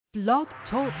Blog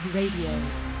Talk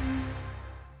Radio.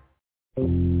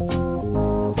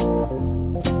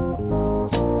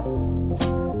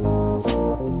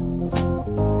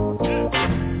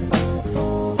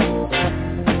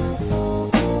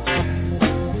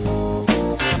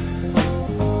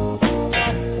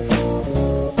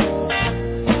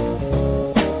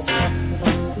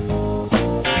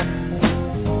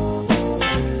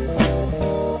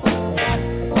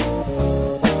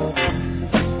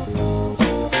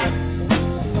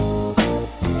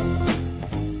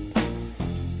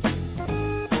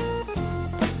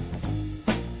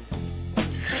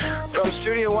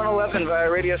 Via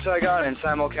Radio Saigon and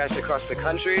simulcast across the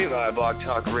country via Blog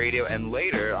Talk Radio and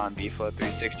later on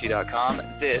bflow360.com.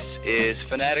 This is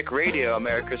Fanatic Radio,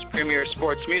 America's premier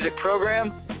sports music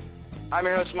program. I'm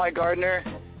your host, Mike Gardner,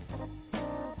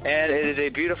 and it is a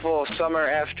beautiful summer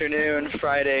afternoon,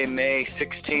 Friday, May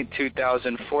 16,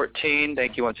 2014.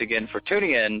 Thank you once again for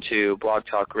tuning in to Blog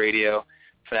Talk Radio,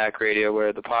 Fanatic Radio,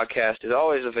 where the podcast is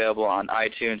always available on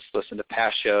iTunes to listen to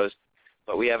past shows.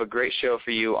 But we have a great show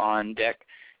for you on deck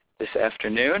this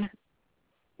afternoon.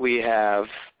 We have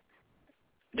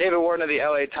David Wharton of the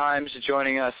LA Times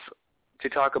joining us to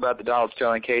talk about the Donald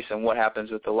Sterling case and what happens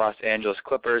with the Los Angeles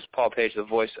Clippers. Paul Page, the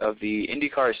voice of the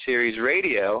IndyCar Series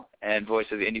Radio and voice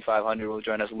of the Indy 500, will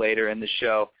join us later in the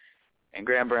show. And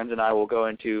Graham Burns and I will go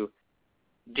into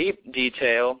deep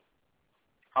detail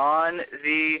on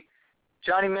the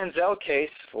Johnny Manziel case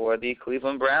for the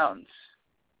Cleveland Browns,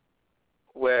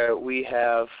 where we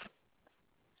have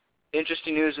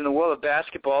interesting news in the world of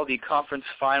basketball. The conference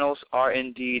finals are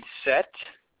indeed set,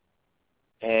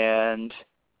 and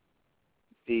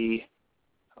the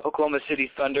Oklahoma City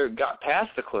Thunder got past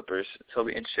the Clippers, so we'll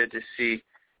be interested to see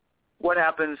what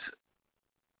happens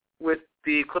with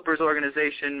the Clippers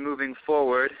organization moving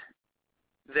forward.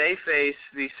 They face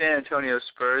the San Antonio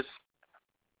Spurs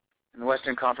in the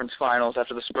Western Conference Finals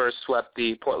after the Spurs swept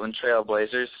the Portland Trail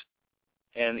Blazers.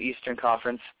 And the Eastern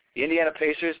Conference, the Indiana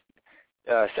Pacers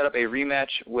set up a rematch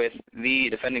with the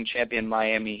defending champion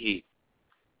Miami Heat.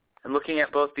 And looking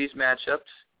at both these matchups,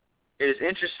 it is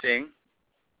interesting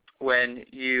when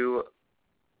you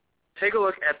take a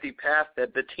look at the path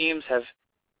that the teams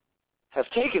have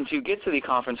taken to get to the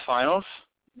conference finals.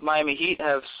 Miami Heat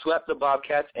have swept the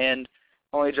Bobcats and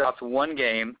only dropped one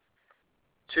game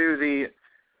to the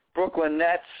Brooklyn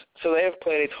Nets, so they have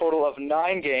played a total of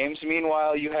 9 games.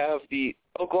 Meanwhile, you have the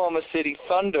Oklahoma City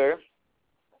Thunder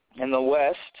in the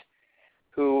West,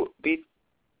 who beat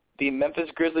the Memphis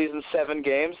Grizzlies in 7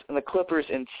 games, and the Clippers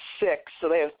in 6, so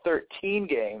they have 13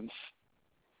 games.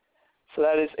 So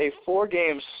that is a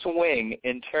 4-game swing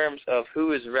in terms of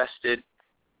who is rested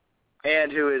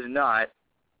and who is not.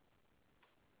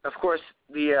 Of course,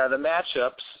 the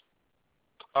matchups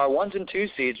are 1s and 2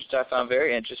 seeds, which I found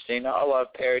very interesting. Not a lot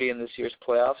of parity in this year's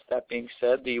playoffs. That being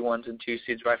said, the 1s and 2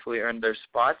 seeds rightfully earned their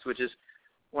spots, which is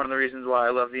one of the reasons why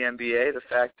I love the NBA, the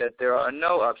fact that there are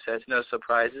no upsets, no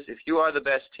surprises. If you are the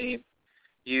best team,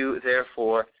 you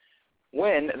therefore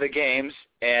win the games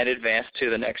and advance to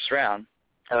the next round.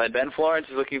 Ben Florence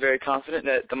is looking very confident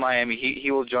that the Miami Heat,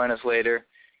 he will join us later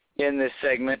in this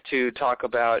segment to talk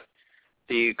about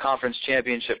the conference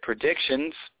championship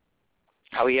predictions,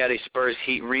 how he had a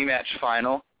Spurs-Heat rematch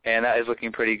final, and that is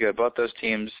looking pretty good. Both those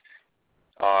teams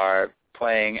are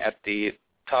playing at the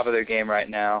top of their game right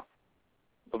now.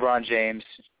 LeBron James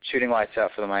shooting lights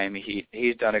out for the Miami Heat.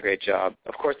 He's done a great job.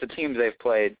 Of course, the teams they've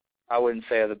played, I wouldn't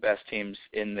say are the best teams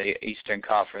in the Eastern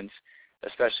Conference,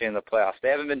 especially in the playoffs. They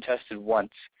haven't been tested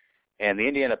once, and the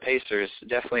Indiana Pacers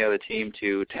definitely are the team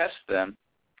to test them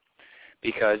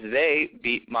because they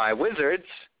beat my Wizards,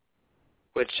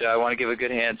 which I want to give a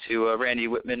good hand to Randy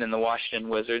Whitman and the Washington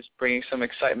Wizards, bringing some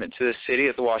excitement to the city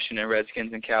that the Washington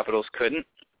Redskins and Capitals couldn't.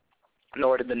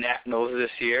 Nor did the Nationals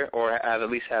this year, or at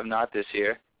least have not this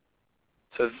year.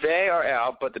 So they are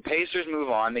out, but the Pacers move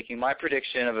on, making my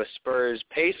prediction of a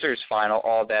Spurs-Pacers final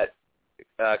all that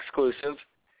exclusive,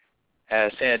 as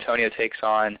San Antonio takes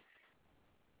on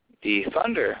the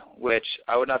Thunder, which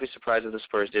I would not be surprised if the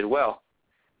Spurs did well.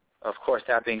 Of course,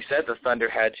 that being said, the Thunder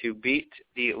had to beat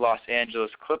the Los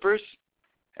Angeles Clippers,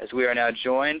 as we are now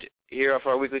joined here for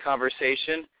our weekly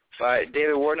conversation by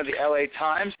David Wharton of the LA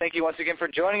Times. Thank you once again for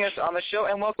joining us on the show,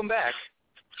 and welcome back.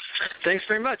 Thanks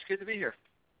very much. Good to be here.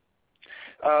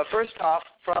 First off,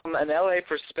 from an LA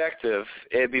perspective,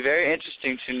 it'd be very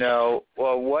interesting to know,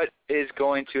 well, what is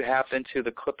going to happen to the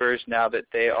Clippers now that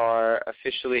they are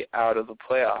officially out of the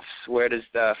playoffs? Where does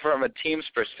from a team's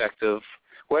perspective,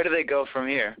 where do they go from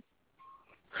here?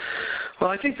 Well,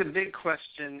 I think the big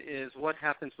question is what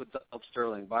happens with Donald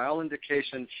Sterling. By all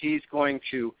indications, he's going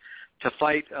to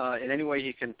fight in any way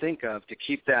he can think of to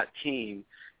keep that team.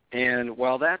 And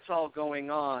while that's all going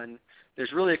on,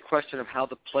 there's really a question of how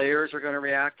the players are going to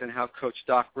react and how Coach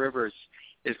Doc Rivers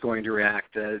is going to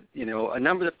react. A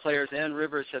number of the players and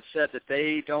Rivers have said that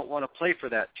they don't want to play for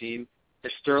that team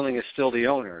if Sterling is still the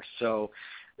owner. So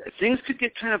things could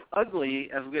get kind of ugly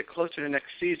as we get closer to next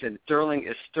season. Sterling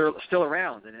is still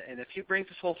around, and if he brings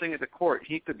this whole thing into court,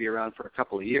 he could be around for a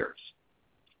couple of years.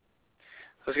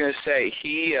 I was going to say,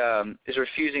 he is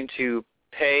refusing to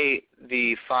pay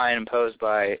the fine imposed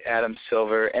by Adam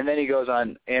Silver, and then he goes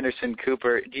on Anderson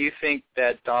Cooper. Do you think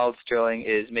that Donald Sterling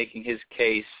is making his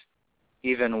case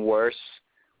even worse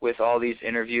with all these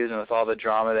interviews and with all the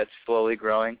drama that's slowly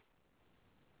growing?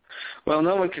 Well,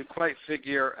 no one can quite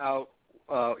figure out,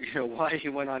 why he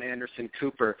went on Anderson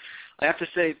Cooper. I have to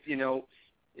say,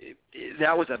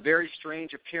 that was a very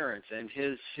strange appearance, and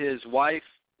his wife,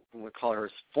 we'll call her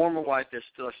his former wife, they're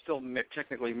still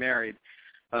technically married,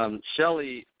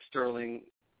 Shelley Sterling,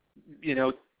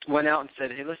 went out and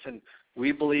said, hey, listen,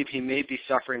 we believe he may be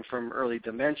suffering from early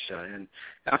dementia. And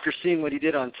after seeing what he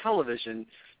did on television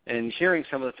and hearing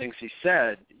some of the things he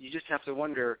said, you just have to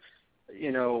wonder,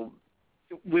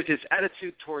 with his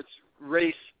attitude towards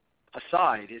race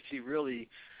aside, is he really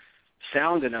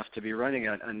sound enough to be running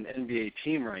an NBA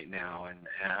team right now? And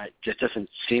it just doesn't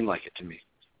seem like it to me.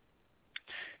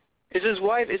 Is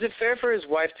it fair for his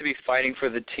wife to be fighting for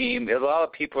the team? A lot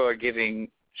of people are giving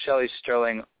Shelley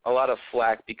Sterling a lot of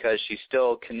flack because she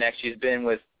still connects. She's been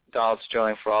with Donald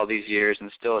Sterling for all these years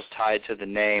and still is tied to the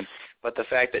name. But the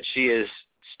fact that she is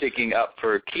sticking up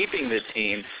for keeping the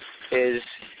team, is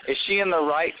she in the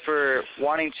right for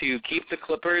wanting to keep the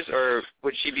Clippers, or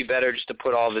would she be better just to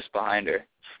put all this behind her?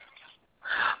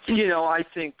 I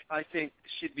think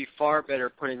she'd be far better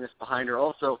putting this behind her.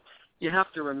 Also, you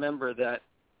have to remember that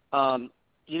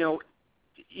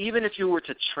even if you were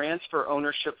to transfer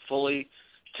ownership fully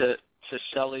to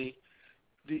Shelley,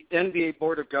 the NBA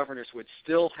Board of Governors would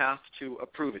still have to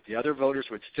approve it. The other voters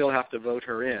would still have to vote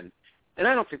her in. And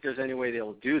I don't think there's any way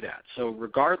they'll do that. So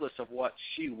regardless of what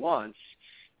she wants,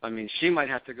 she might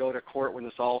have to go to court when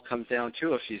this all comes down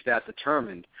to if she's that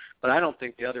determined. But I don't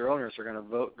think the other owners are going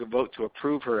to vote to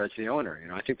approve her as the owner.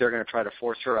 I think they're going to try to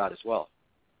force her out as well.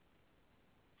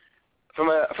 From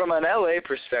an LA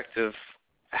perspective,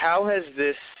 how has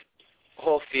this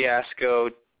whole fiasco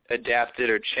adapted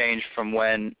or changed from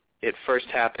when it first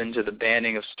happened to the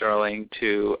banning of Sterling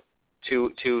to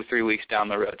 3 weeks down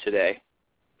the road today?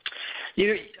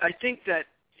 I think that,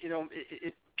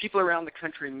 people around the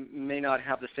country may not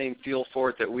have the same feel for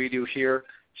it that we do here.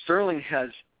 Sterling has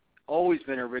always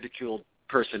been a ridiculed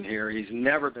person here. He's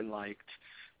never been liked.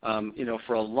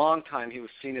 For a long time he was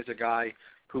seen as a guy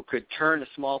who could turn a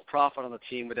small profit on the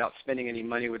team without spending any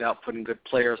money, without putting good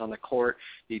players on the court.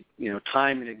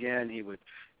 Time and again,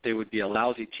 they would be a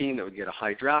lousy team that would get a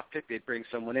high draft pick. They'd bring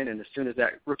someone in, and as soon as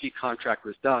that rookie contract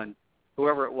was done,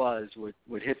 whoever it was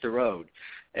would hit the road.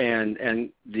 And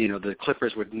the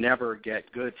Clippers would never get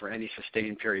good for any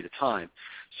sustained period of time.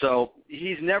 So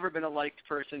he's never been a liked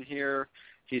person here.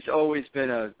 He's always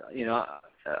been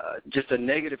just a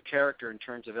negative character in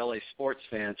terms of LA sports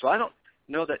fans. So I don't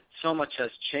know that so much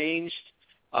has changed.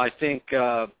 I think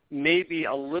maybe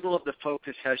a little of the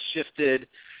focus has shifted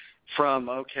from,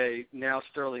 okay, now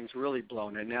Sterling's really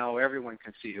blown and now everyone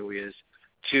can see who he is,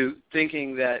 to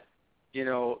thinking that,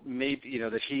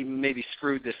 that he maybe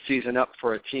screwed this season up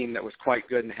for a team that was quite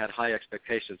good and had high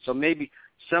expectations. So maybe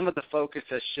some of the focus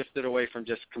has shifted away from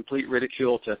just complete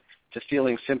ridicule to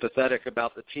feeling sympathetic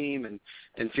about the team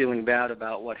and feeling bad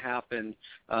about what happened.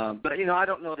 But I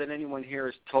don't know that anyone here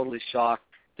is totally shocked.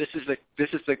 This is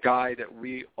the guy that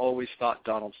we always thought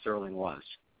Donald Sterling was.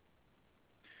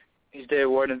 He's David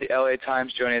Wharton of the LA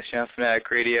Times, joining us here on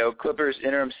Fanatic Radio. Clippers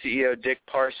interim CEO Dick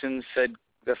Parsons said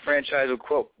the franchise will,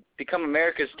 quote, become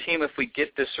America's team if we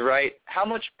get this right. How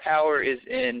much power is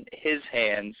in his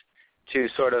hands to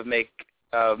sort of make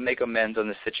amends on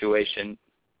the situation?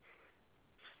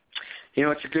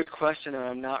 It's a good question, and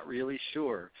I'm not really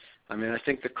sure. I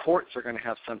think the courts are going to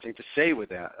have something to say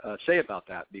about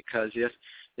that, because if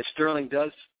Sterling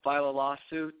does file a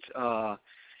lawsuit,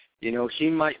 he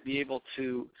might be able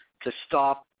to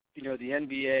stop, the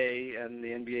NBA and the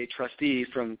NBA trustee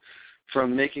from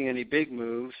making any big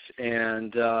moves,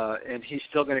 and he's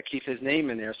still going to keep his name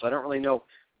in there. So I don't really know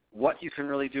what you can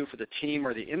really do for the team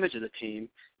or the image of the team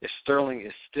if Sterling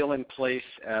is still in place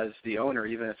as the owner,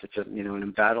 even if it's an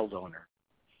embattled owner.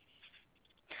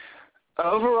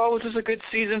 Overall, was this a good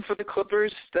season for the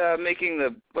Clippers, making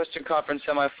the Western Conference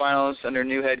semifinals under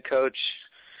new head coach?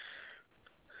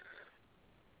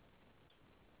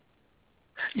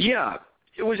 Yeah,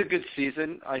 It was a good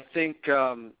season. I think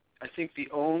the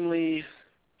only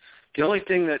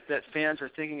thing that fans are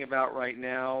thinking about right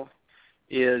now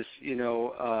is,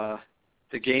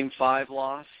 the Game 5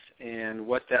 loss and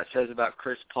what that says about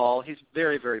Chris Paul. He's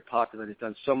very, very popular. He's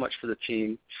done so much for the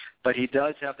team, but he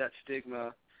does have that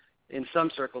stigma in some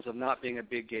circles of not being a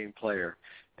big game player.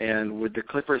 And with the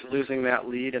Clippers losing that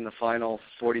lead in the final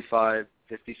 45,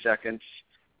 50 seconds,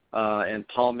 and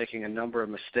Paul making a number of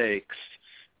mistakes,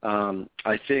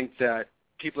 I think that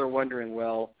people are wondering,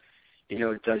 well,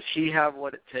 does he have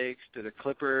what it takes? Do the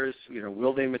Clippers,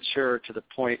 will they mature to the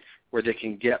point where they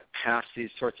can get past these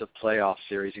sorts of playoff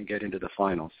series and get into the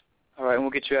finals? All right, we'll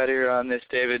get you out of here on this,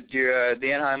 David.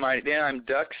 The Anaheim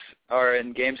Ducks are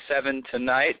in Game 7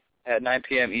 tonight at 9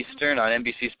 p.m. Eastern on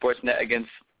NBC Sportsnet against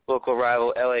local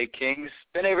rival LA Kings.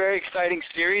 Been a very exciting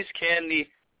series. Can the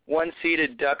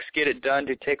one-seeded Ducks get it done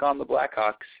to take on the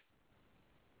Blackhawks?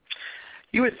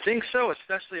 You would think so,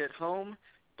 especially at home.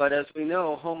 But as we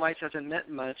know, home ice hasn't meant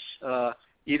much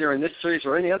either in this series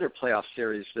or any other playoff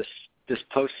series this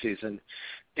postseason.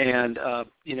 And,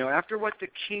 after what the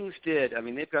Kings did,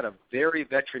 they've got a very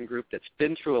veteran group that's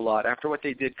been through a lot. After what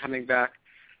they did coming back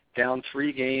down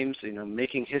 3 games,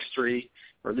 making history,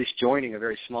 or at least joining a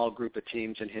very small group of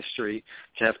teams in history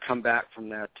to have come back from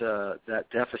that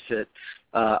deficit,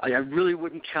 I really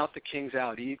wouldn't count the Kings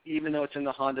out, even though it's in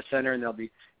the Honda Center and they'll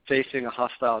be facing a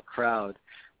hostile crowd.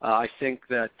 I think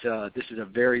that this is a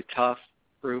very tough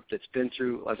group that's been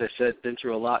through, as I said, a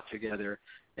lot together,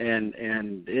 and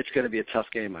it's going to be a tough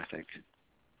game, I think.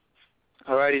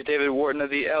 All right, he's David Wharton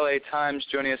of the LA Times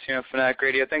joining us here on Fanatic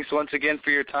Radio. Thanks once again for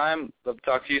your time. Love to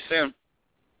talk to you soon.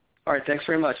 All right, thanks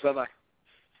very much. Bye-bye.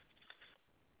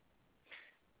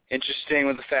 Interesting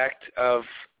with the fact of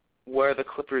where the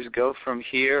Clippers go from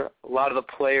here. A lot of the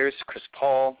players, Chris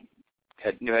Paul,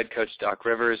 new head coach Doc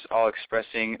Rivers, all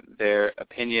expressing their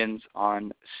opinions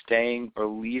on staying or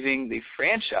leaving the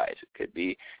franchise. It could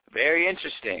be very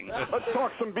interesting. Let's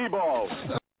talk some b-ball.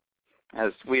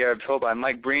 As we are told by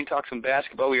Mike Breen, talk some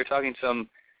basketball. We are talking some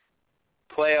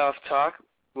playoff talk.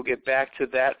 We'll get back to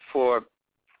that for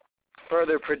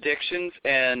further predictions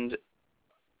and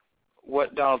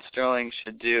what Donald Sterling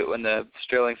should do and the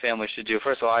Sterling family should do.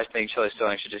 First of all, I think Shelley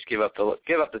Sterling should just give up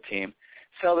the team,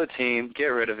 sell the team, get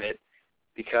rid of it.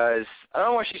 Because I don't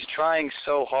know why she's trying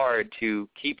so hard to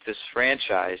keep this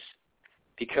franchise.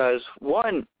 Because,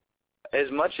 one, as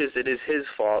much as it is his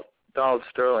fault, Donald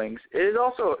Sterling's, it is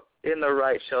also in the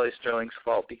right Shelley Sterling's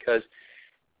fault. Because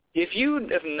if you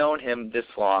have known him this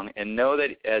long and know that,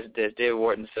 as David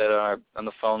Wharton said on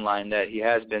the phone line, that he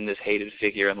has been this hated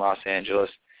figure in Los Angeles,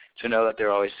 to know that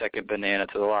they're always second banana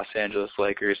to the Los Angeles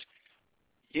Lakers,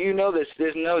 you know this.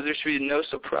 There should be no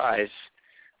surprise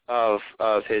of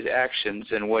his actions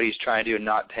and what he's trying to do,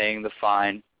 not paying the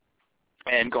fine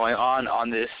and going on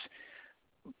this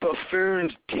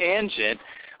buffoon tangent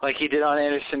like he did on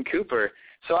Anderson Cooper.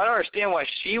 So I don't understand why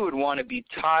she would want to be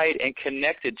tied and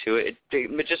connected to it.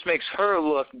 It just makes her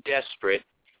look desperate.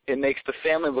 It makes the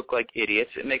family look like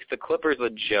idiots. It makes the Clippers a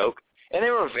joke. And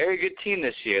they were a very good team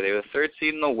this year. They were the 3rd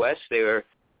seed in the West. They were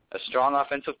a strong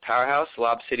offensive powerhouse.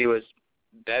 Lob City was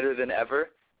better than ever.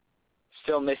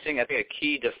 Still missing, I think, a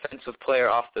key defensive player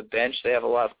off the bench. They have a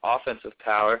lot of offensive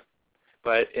power.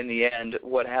 But in the end,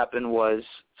 what happened was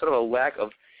sort of a lack of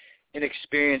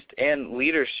inexperience and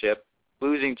leadership,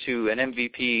 losing to an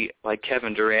MVP like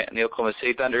Kevin Durant and the Oklahoma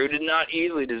City Thunder, who did not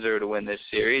easily deserve to win this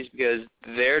series because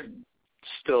they're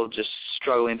still just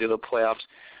struggling through the playoffs,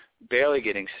 barely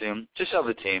getting soon. Just sell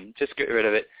the team. Just get rid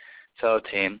of it. Sell the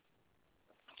team.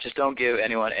 Just don't give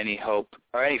anyone any hope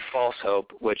or any false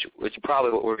hope, which is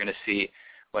probably what we're going to see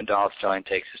when Donald Sterling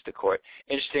takes us to court.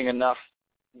 Interesting enough,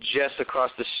 just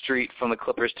across the street from the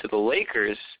Clippers to the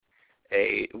Lakers,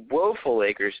 a woeful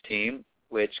Lakers team,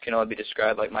 which can only be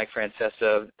described like Mike Francesa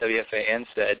of WFAN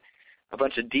said, a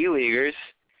bunch of D-leaguers,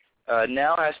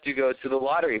 now has to go to the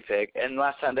lottery pick. And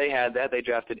last time they had that, they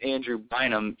drafted Andrew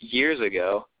Bynum years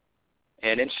ago.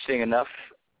 And interesting enough,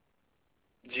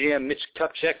 GM Mitch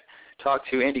Kupchak talked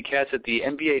to Andy Katz at the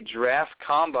NBA Draft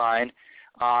Combine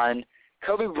on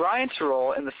Kobe Bryant's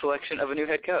role in the selection of a new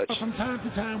head coach. From time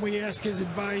to time we ask his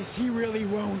advice. He really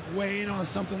won't weigh in on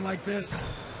something like this.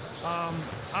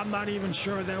 I'm not even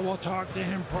sure that we'll talk to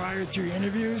him prior to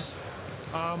interviews.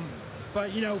 But,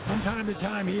 from time to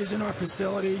time he is in our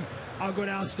facility. I'll go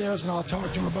downstairs and I'll talk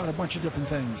to him about a bunch of different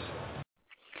things.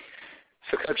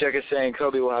 So Kupchak is saying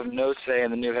Kobe will have no say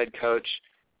in the new head coach.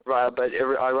 But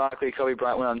ironically, Kobe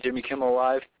Bryant went on Jimmy Kimmel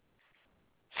Live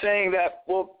saying that,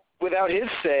 well, without his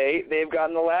say, they've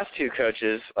gotten the last 2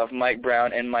 coaches of Mike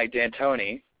Brown and Mike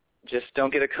D'Antoni. Just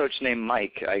don't get a coach named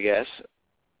Mike, I guess.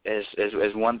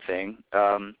 is one thing.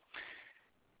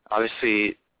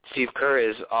 Obviously, Steve Kerr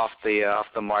is off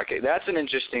the market. That's an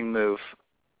interesting move,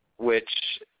 which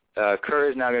Kerr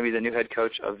is now going to be the new head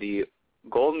coach of the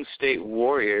Golden State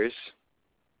Warriors,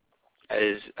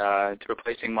 is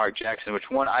replacing Mark Jackson, which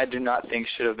one I do not think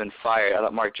should have been fired. I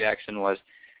thought Mark Jackson was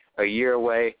a year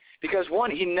away because,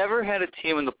 one, he never had a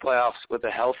team in the playoffs with a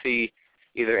healthy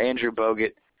either Andrew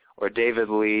Bogut or David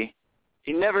Lee.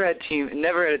 He never had a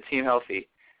team healthy.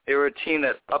 They were a team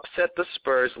that upset the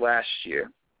Spurs last year,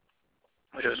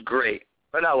 which was great.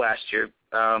 But not last year.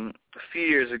 A few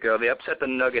years ago, they upset the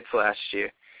Nuggets last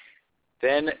year.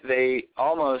 Then they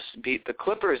almost beat the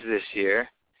Clippers this year,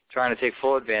 trying to take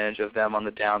full advantage of them on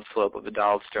the downslope of the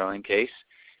Donald Sterling case.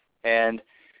 And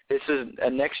this is a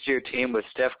next-year team with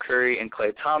Steph Curry and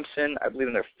Klay Thompson, I believe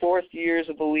in their fourth years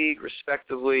of the league,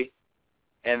 respectively.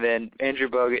 And then Andrew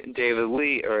Bogut and David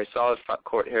Lee are a solid front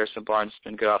court. Harrison Barnes has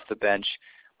been good off the bench.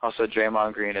 Also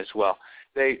Draymond Green as well.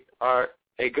 They are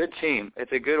a good team.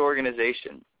 It's a good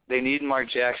organization. They need Mark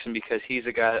Jackson because he's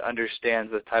a guy that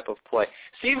understands the type of play.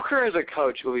 Steve Kerr as a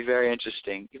coach will be very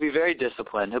interesting. He'll be very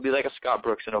disciplined. He'll be like a Scott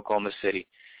Brooks in Oklahoma City.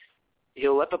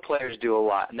 He'll let the players do a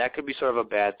lot, and that could be sort of a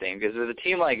bad thing because with a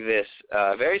team like this,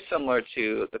 very similar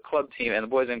to the club team and the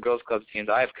boys and girls club teams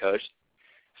I've coached,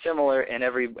 similar in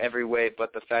every way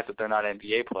but the fact that they're not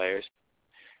NBA players,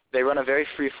 they run a very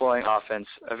free-flowing offense,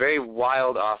 a very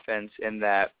wild offense in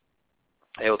that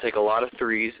they will take a lot of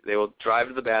threes, they will drive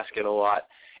to the basket a lot,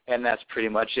 and that's pretty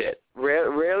much it.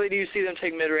 Rarely do you see them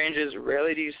take mid-ranges.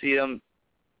 Rarely do you see them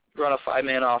run a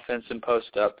five-man offense and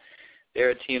post up.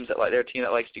 They're a team that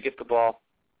likes to get the ball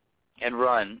and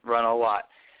run a lot.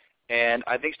 And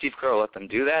I think Steve Kerr will let them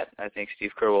do that. I think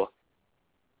Steve Kerr will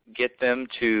get them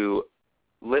to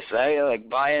listen,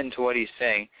 buy into what he's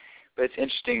saying. But it's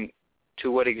interesting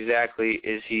to what exactly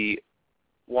is he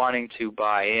wanting to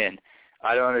buy in.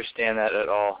 I don't understand that at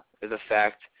all. The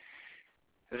fact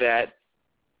that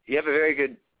you have a very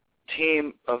good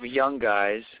team of young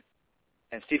guys,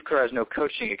 and Steve Kerr has no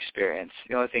coaching experience.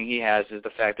 The only thing he has is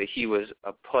the fact that he was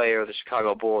a player of the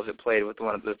Chicago Bulls that played with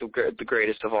one of the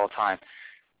greatest of all time.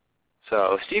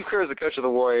 So Steve Kerr is the coach of the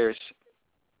Warriors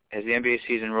as the NBA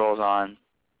season rolls on.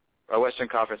 Our Western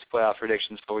Conference playoff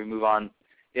predictions before we move on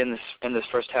in this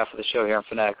first half of the show here on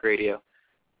Fanatic Radio.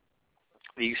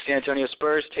 The San Antonio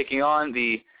Spurs taking on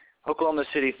the Oklahoma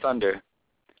City Thunder.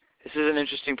 This is an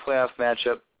interesting playoff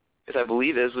matchup, as I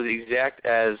believe it was exact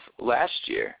as last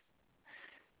year.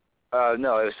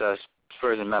 No, it was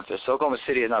Spurs and Memphis. So Oklahoma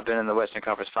City has not been in the Western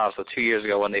Conference Finals until 2 years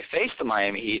ago when they faced the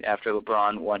Miami Heat after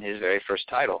LeBron won his very first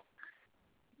title.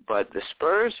 But the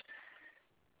Spurs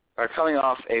are coming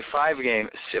off a five-game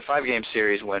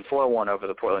series win, 4-1 over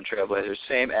the Portland Trail Blazers,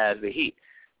 same as the Heat.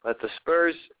 But the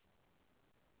Spurs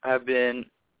have been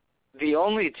the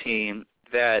only team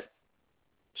that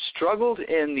struggled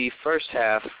in the first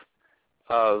half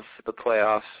of the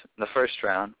playoffs, in the first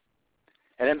round,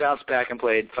 and then bounced back and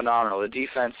played phenomenal. The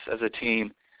defense as a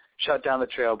team shut down the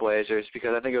Trailblazers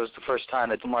because I think it was the first time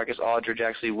that DeMarcus Aldridge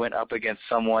actually went up against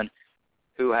someone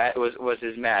who was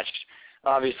his match.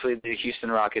 Obviously, the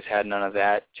Houston Rockets had none of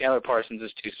that. Chandler Parsons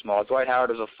is too small. Dwight Howard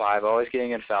was a 5, always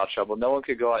getting in foul trouble. No one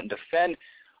could go out and defend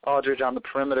Aldridge on the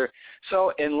perimeter.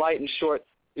 So in light and short,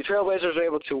 the Trailblazers were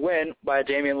able to win by a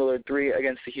Damian Lillard 3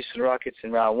 against the Houston Rockets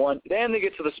in round 1. Then they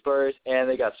get to the Spurs, and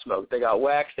they got smoked. They got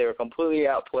waxed. They were completely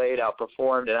outplayed,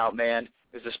 outperformed, and outmanned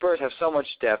because the Spurs have so much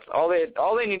depth. All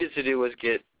they needed to do was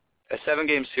get a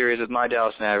 7-game series with my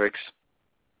Dallas Mavericks,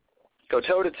 go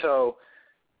toe-to-toe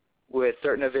with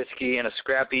Dirk Nowitzki and a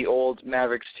scrappy old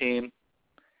Mavericks team.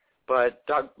 But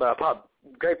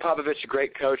Greg Popovich, a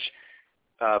great coach,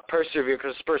 persevere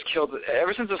because the Spurs killed –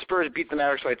 ever since the Spurs beat the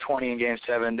Mavericks by 20 in Game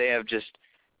 7, they have just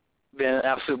been an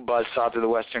absolute buzzsaw through the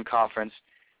Western Conference.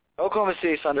 Oklahoma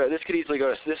City Thunder, this could easily go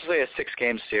to – this is like a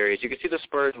 6-game series. You can see the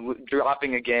Spurs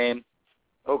dropping a game.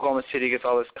 Oklahoma City gets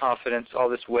all this confidence, all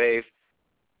this wave.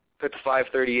 Pick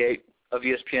 538 of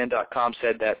ESPN.com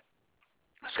said that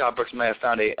Scott Brooks might have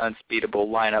found an unbeatable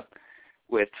lineup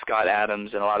with Scott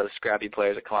Adams and a lot of the scrappy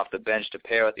players that come off the bench to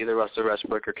pair with either Russell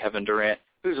Westbrook or Kevin Durant,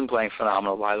 who's been playing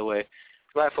phenomenal, by the way.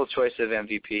 Rightful choice of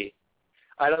MVP.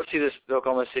 I don't see this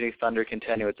Oklahoma City Thunder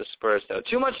contending with the Spurs, though.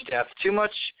 Too much depth, too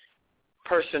much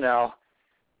personnel,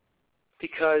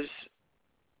 because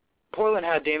Portland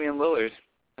had Damian Lillard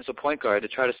as a point guard to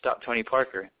try to stop Tony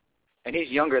Parker, and he's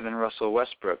younger than Russell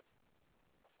Westbrook.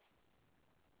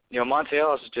 You know, Monte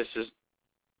Ellis is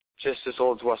just as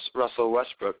old as Russell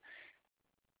Westbrook.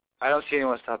 I don't see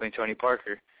anyone stopping Tony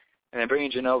Parker. And then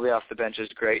bringing Ginobili off the bench is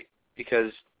great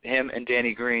because him and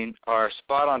Danny Green are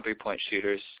spot-on three-point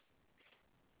shooters.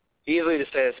 easily to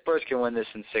say the Spurs can win this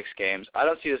in 6 games. I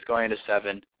don't see this going into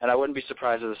 7, and I wouldn't be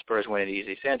surprised if the Spurs win it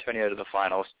easy. San Antonio to the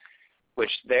finals,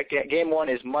 which game 1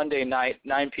 is Monday night,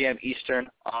 9 p.m. Eastern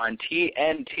on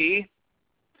TNT.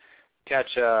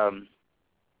 Catch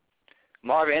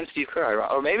Marv and Steve Kerr,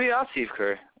 or maybe not Steve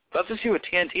Kerr. Love to see what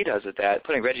TNT does with that.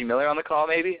 Putting Reggie Miller on the call,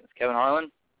 maybe? Kevin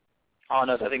Harlan? Oh,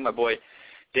 no, I think my boy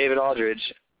David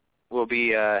Aldridge will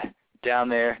be down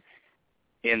there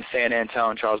in San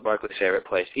Antonio, Charles Barkley's favorite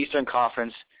place. Eastern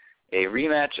Conference, a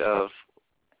rematch of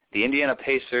the Indiana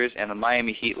Pacers and the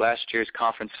Miami Heat last year's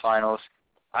conference finals.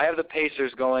 I have the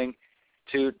Pacers going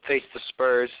to face the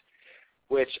Spurs,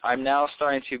 which I'm now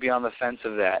starting to be on the fence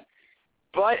of that.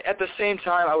 But at the same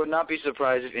time, I would not be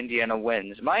surprised if Indiana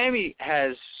wins. Miami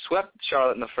has swept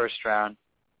Charlotte in the first round,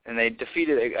 and they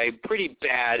defeated a pretty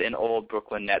bad and old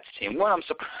Brooklyn Nets team. One,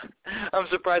 I'm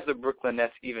surprised the Brooklyn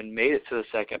Nets even made it to the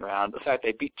second round. The fact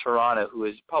they beat Toronto, who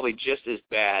is probably just as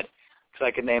bad, because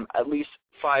I could name at least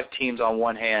 5 teams on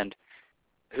one hand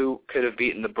who could have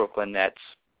beaten the Brooklyn Nets.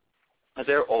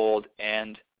 They're old,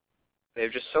 and they're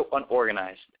just so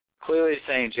unorganized. Clearly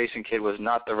saying Jason Kidd was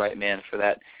not the right man for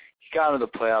that. He got into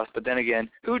the playoffs, but then again,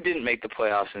 who didn't make the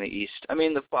playoffs in the East? I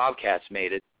mean, the Bobcats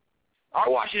made it. Our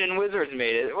Washington Wizards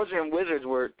made it. The Washington Wizards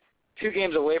were 2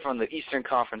 games away from the Eastern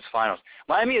Conference Finals.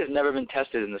 Miami has never been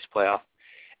tested in this playoff,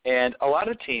 and a lot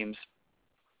of teams,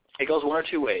 it goes one or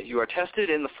two ways. You are tested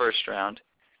in the first round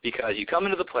because you come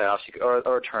into the playoffs or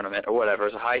a tournament or whatever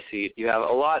as a high seed. You have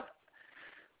a lot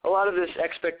of this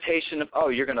expectation of, oh,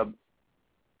 you're going to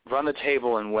run the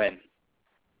table and win.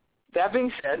 That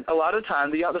being said, a lot of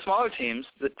time, the smaller teams,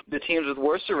 the teams with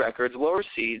worse records, lower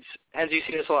seeds, as you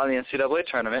see this a lot in the NCAA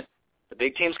tournament, the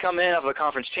big teams come in of a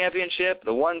conference championship,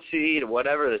 the 1 seed,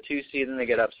 whatever, the 2 seed, and they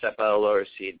get upset by the lower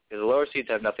seed because the lower seeds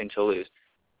have nothing to lose.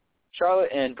 Charlotte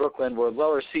and Brooklyn were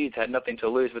lower seeds, had nothing to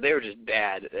lose, but they were just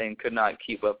bad and could not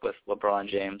keep up with LeBron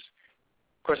James.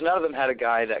 Of course, none of them had a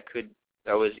guy that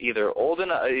was either old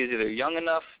enough, either young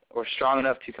enough or strong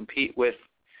enough to compete with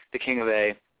the King of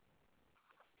A.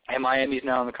 And Miami's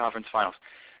now in the conference finals.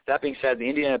 That being said, the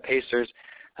Indiana Pacers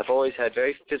have always had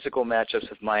very physical matchups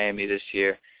with Miami this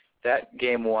year. That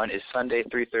game 1 is Sunday,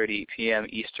 3:30 p.m.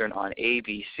 Eastern on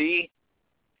ABC.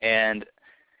 And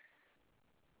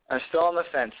I'm still on the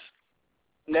fence.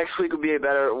 Next week will be a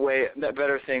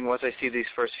better thing once I see these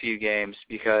first few games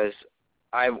because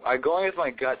I'm going with my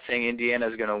gut saying Indiana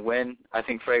is going to win. I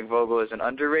think Frank Vogel is an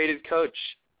underrated coach.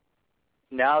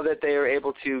 Now that they are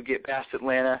able to get past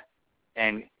Atlanta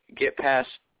and get past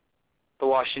the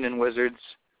Washington Wizards,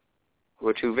 who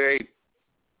are 2 very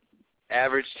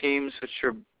average teams,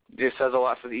 this says a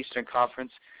lot for the Eastern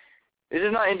Conference. This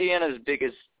is not Indiana's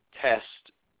biggest test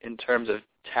in terms of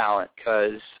talent,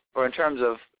 or in terms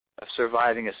of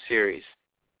surviving a series,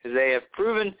 because they have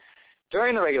proven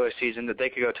during the regular season that they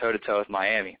could go toe-to-toe with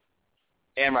Miami,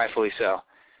 and rightfully so.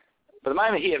 But the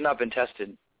Miami Heat have not been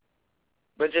tested.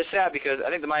 But it's just sad because I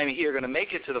think the Miami Heat are going to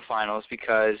make it to the finals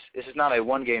because this is not a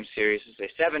 1-game series,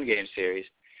 it's a 7-game series.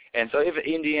 And so if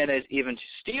Indiana is even to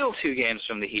steal 2 games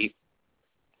from the Heat,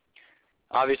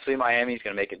 obviously Miami is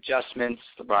going to make adjustments.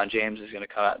 LeBron James is going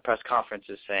to come out in press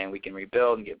conferences saying we can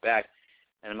rebuild and get back,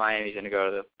 and Miami is going to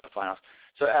go to the finals.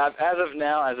 So as of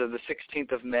now, as of the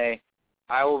 16th of May,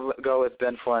 I will go with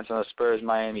Ben Florence on the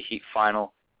Spurs-Miami Heat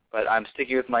final, but I'm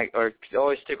sticking with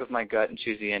always stick with my gut and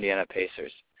choose the Indiana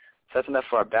Pacers. So that's enough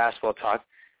for our basketball talk.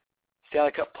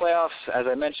 Stanley Cup playoffs, as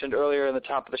I mentioned earlier in the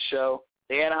top of the show,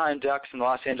 the Anaheim Ducks and the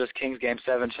Los Angeles Kings Game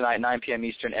 7 tonight, 9 p.m.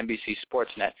 Eastern, NBC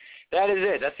Sportsnet. That is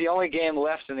it. That's the only game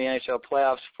left in the NHL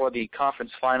playoffs for the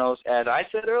conference finals. As I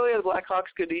said earlier, the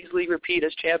Blackhawks could easily repeat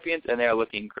as champions, and they are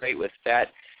looking great with that,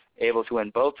 able to win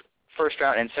both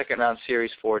first-round and second-round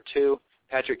series 4-2.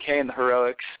 Patrick Kane, the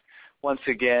heroics, once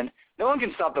again. No one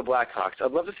can stop the Blackhawks.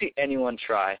 I'd love to see anyone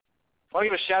try. I want to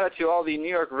give a shout-out to all the New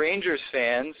York Rangers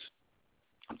fans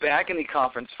back in the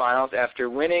conference finals after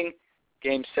winning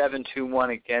Game 7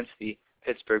 2-1 against the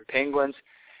Pittsburgh Penguins.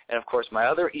 And, of course, my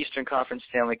other Eastern Conference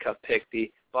Stanley Cup pick, the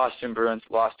Boston Bruins,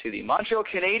 lost to the Montreal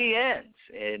Canadiens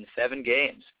in 7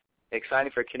 games.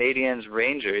 Exciting for Canadiens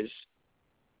Rangers,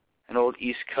 an old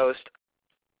East Coast,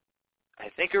 I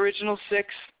think, original 6,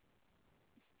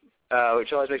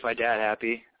 which always makes my dad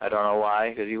happy. I don't know why,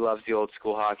 because he loves the old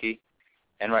school hockey,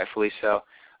 and rightfully so.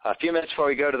 A few minutes before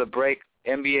we go to the break,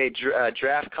 NBA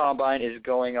draft combine is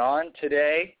going on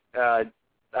today.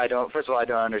 First of all, I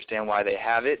don't understand why they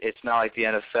have it. It's not like the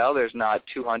NFL. There's not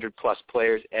 200-plus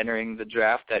players entering the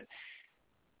draft that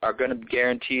are going to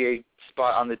guarantee a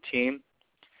spot on the team.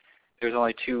 There's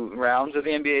only 2 rounds of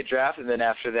the NBA draft, and then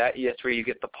after that, that's where you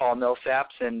get the Paul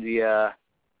Millsaps and the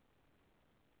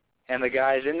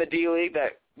guys in the D League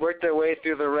that work their way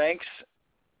through the ranks.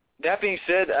 That being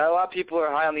said, a lot of people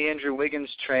are high on the Andrew Wiggins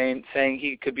train, saying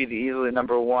he could be the easily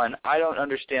number one. I don't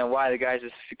understand why. The guy's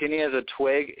as skinny as a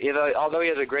twig. Although he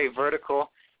has a great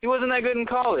vertical, he wasn't that good in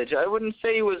college. I wouldn't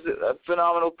say he was a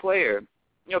phenomenal player.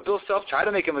 Bill Self tried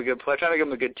to make him a good player, tried to make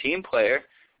him a good team player,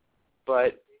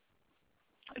 but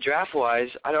draft-wise,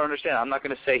 I don't understand. I'm not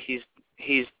going to say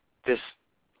he's this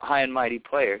high and mighty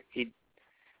player. He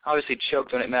obviously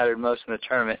choked when it mattered most in the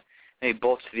tournament. And he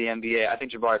bolts to the NBA. I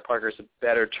think Jabari Parker is a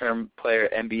better term player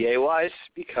NBA-wise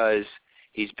because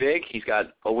he's big, he's got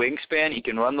a wingspan, he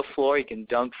can run the floor, he can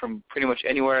dunk from pretty much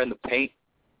anywhere in the paint,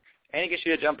 and he can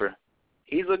shoot a jumper.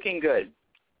 He's looking good.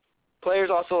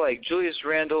 Players also like Julius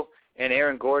Randle and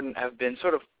Aaron Gordon have been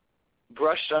sort of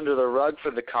brushed under the rug for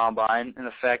the Combine and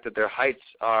the fact that their heights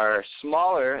are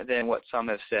smaller than what some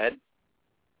have said.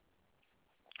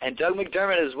 And Doug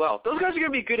McDermott as well. Those guys are going to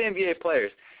be good NBA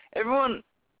players. Everyone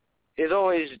is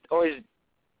always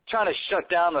trying to shut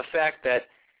down the fact that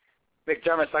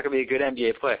McDermott's not going to be a good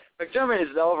NBA player. McDermott is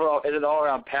an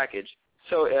all-around package.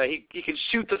 So he can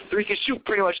shoot he can shoot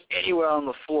pretty much anywhere on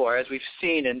the floor, as we've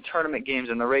seen in tournament games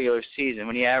in the regular season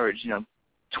when he averaged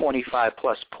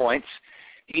 25-plus points.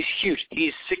 He's huge.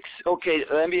 He's the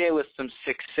NBA lists him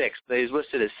 6'6", but he's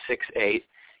listed as 6'8".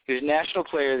 He was National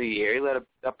Player of the Year. He led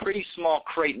a pretty small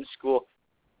Creighton school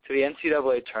to the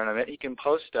NCAA tournament. He can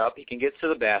post up. He can get to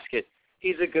the basket.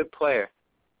 He's a good player.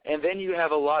 And then you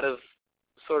have a lot of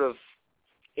sort of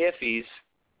iffies,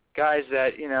 guys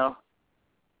that,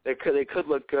 they could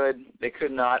look good. They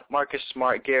could not. Marcus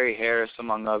Smart, Gary Harris,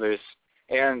 among others.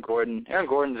 Aaron Gordon. Aaron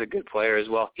Gordon's a good player as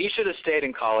well. He should have stayed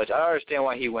in college. I don't understand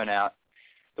why he went out.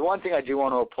 The one thing I do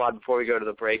want to applaud before we go to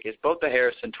the break is both the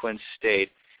Harrison twins stayed.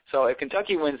 So if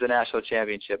Kentucky wins the national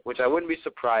championship, which I wouldn't be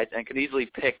surprised and could easily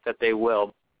pick that they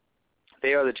will,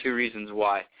 they are the two reasons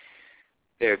why.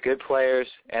 They're good players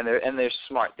and they're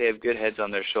smart. They have good heads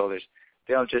on their shoulders.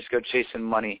 They don't just go chasing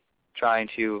money, trying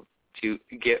to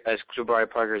get, as Jabari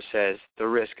Parker says, the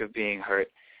risk of being hurt.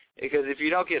 Because if you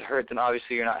don't get hurt, then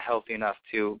obviously you're not healthy enough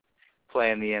to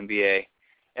play in the NBA.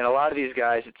 And a lot of these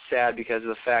guys, it's sad because of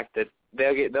the fact that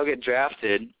they'll get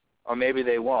drafted, or maybe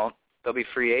they won't. They'll be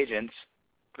free agents,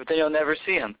 but then you'll never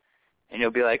see them, and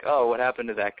you'll be like, oh, what happened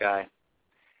to that guy?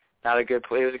 Not a good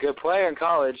player. He was a good player in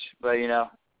college, but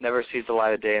never sees the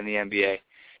light of day in the NBA.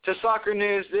 To soccer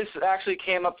news, this actually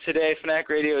came up today. Fanatic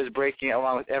Radio is breaking,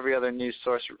 along with every other news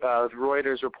source,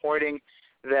 Reuters reporting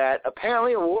that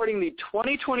apparently awarding the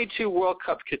 2022 World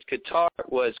Cup to Qatar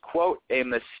was, quote, a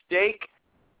mistake,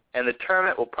 and the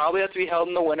tournament will probably have to be held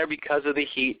in the winter because of the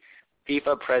heat,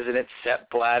 FIFA President Sepp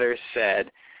Blatter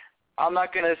said. I'm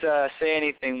not going to say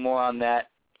anything more on that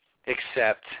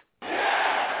except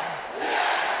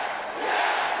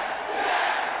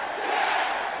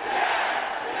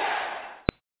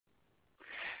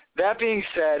that being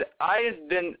said, I have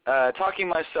been talking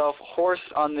myself hoarse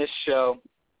on this show,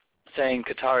 saying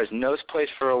Qatar is no place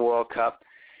for a World Cup,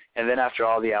 and then after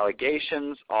all the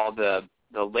allegations, all the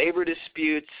labor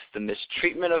disputes, the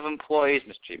mistreatment of employees,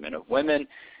 mistreatment of women,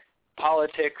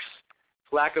 politics,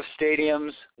 lack of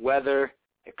stadiums, weather,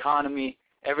 economy,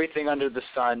 everything under the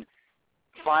sun,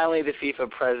 finally the FIFA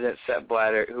president, Sepp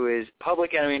Blatter, who is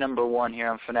public enemy number one here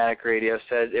on Fanatic Radio,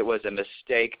 says it was a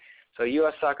mistake. So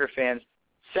U.S. soccer fans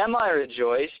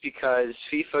semi-rejoice because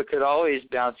FIFA could always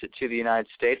bounce it to the United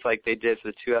States like they did for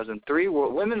the 2003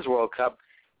 Women's World Cup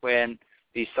when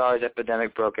the SARS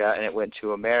epidemic broke out and it went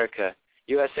to America.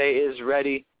 USA is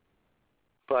ready,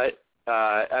 but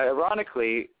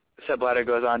ironically, Sepp Blatter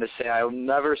goes on to say, I will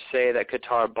never say that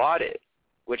Qatar bought it,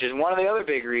 which is one of the other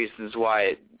big reasons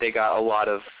why they got a lot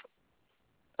of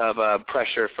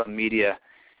pressure from media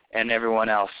and everyone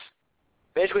else.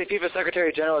 Basically, FIFA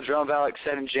Secretary General Jerome Valak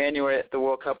said in January that the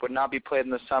World Cup would not be played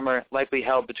in the summer, likely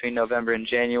held between November and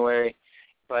January,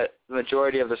 but the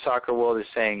majority of the soccer world is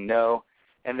saying no.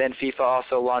 And then FIFA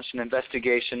also launched an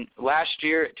investigation last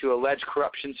year to allege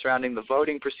corruption surrounding the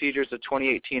voting procedures of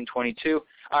 2018-22.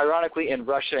 Ironically, in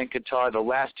Russia and Qatar, the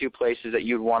last two places that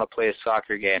you'd want to play a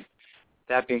soccer game.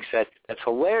 That being said, it's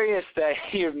hilarious that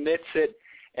he admits it,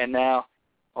 and now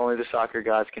only the soccer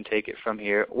gods can take it from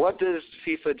here. What does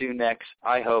FIFA do next?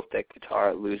 I hope that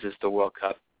Qatar loses the World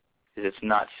Cup, because it's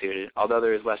not suited. Although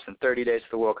there is less than 30 days to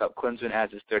the World Cup, Klinsmann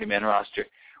has his 30-man roster.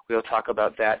 We'll talk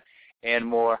about that and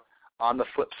more. On the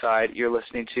flip side, you're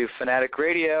listening to Fanatic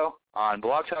Radio on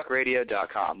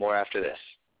blogtalkradio.com. More after this.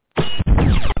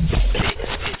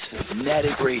 It's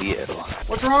Fanatic Radio.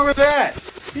 What's wrong with that?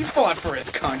 He fought for his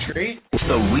country.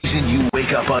 The reason you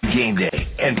wake up on game day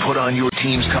and put on your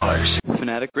team's colors.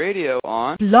 Fanatic Radio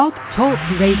on Blog Talk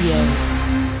Radio.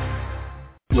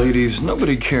 Ladies,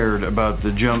 nobody cared about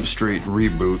the Jump Street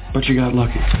reboot, but you got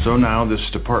lucky. So now this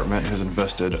department has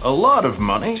invested a lot of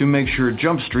money to make sure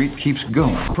Jump Street keeps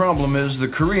going. Problem is, the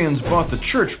Koreans bought the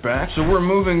church back, so we're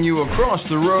moving you across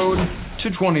the road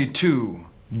to 22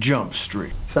 Jump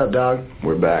Street. What's up, dog?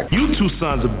 We're back. You two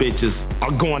sons of bitches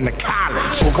are going to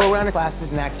college. We'll go around to classes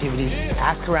and activities,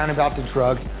 ask around about the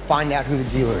drug, find out who the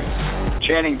dealer is.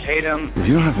 Channing Tatum. If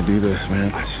you don't have to do this,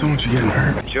 man, I just don't want you getting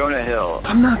hurt. Jonah Hill.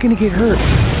 I'm not gonna get hurt.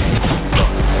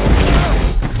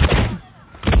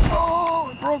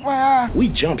 Oh, it broke my eye. We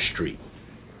Jump Street,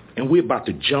 and we're about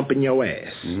to jump in your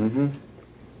ass.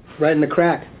 Mm-hmm. Right in the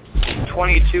crack.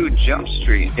 22 Jump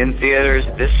Street in theaters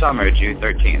this summer, June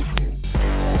 13th.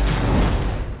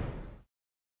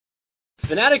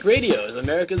 Fanatic Radio is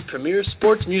America's premier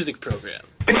sports music program.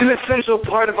 It's an essential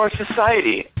part of our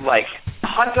society, like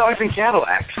hot dogs and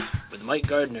Cadillacs. With Mike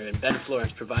Gardner and Ben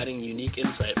Florence providing unique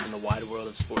insight from the wide world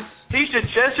of sports. He should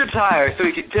just retire so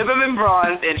we could dip him in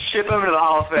bronze and ship him to the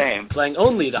Hall of Fame. Playing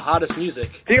only the hottest music.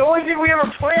 The only thing we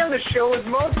ever play on the show is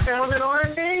Motown and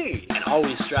R&B. And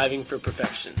always striving for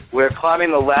perfection. We're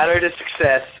climbing the ladder to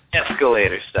success,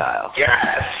 escalator style.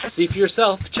 Yes! See for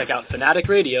yourself. Check out Fanatic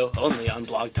Radio, only on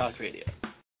Blog Talk Radio.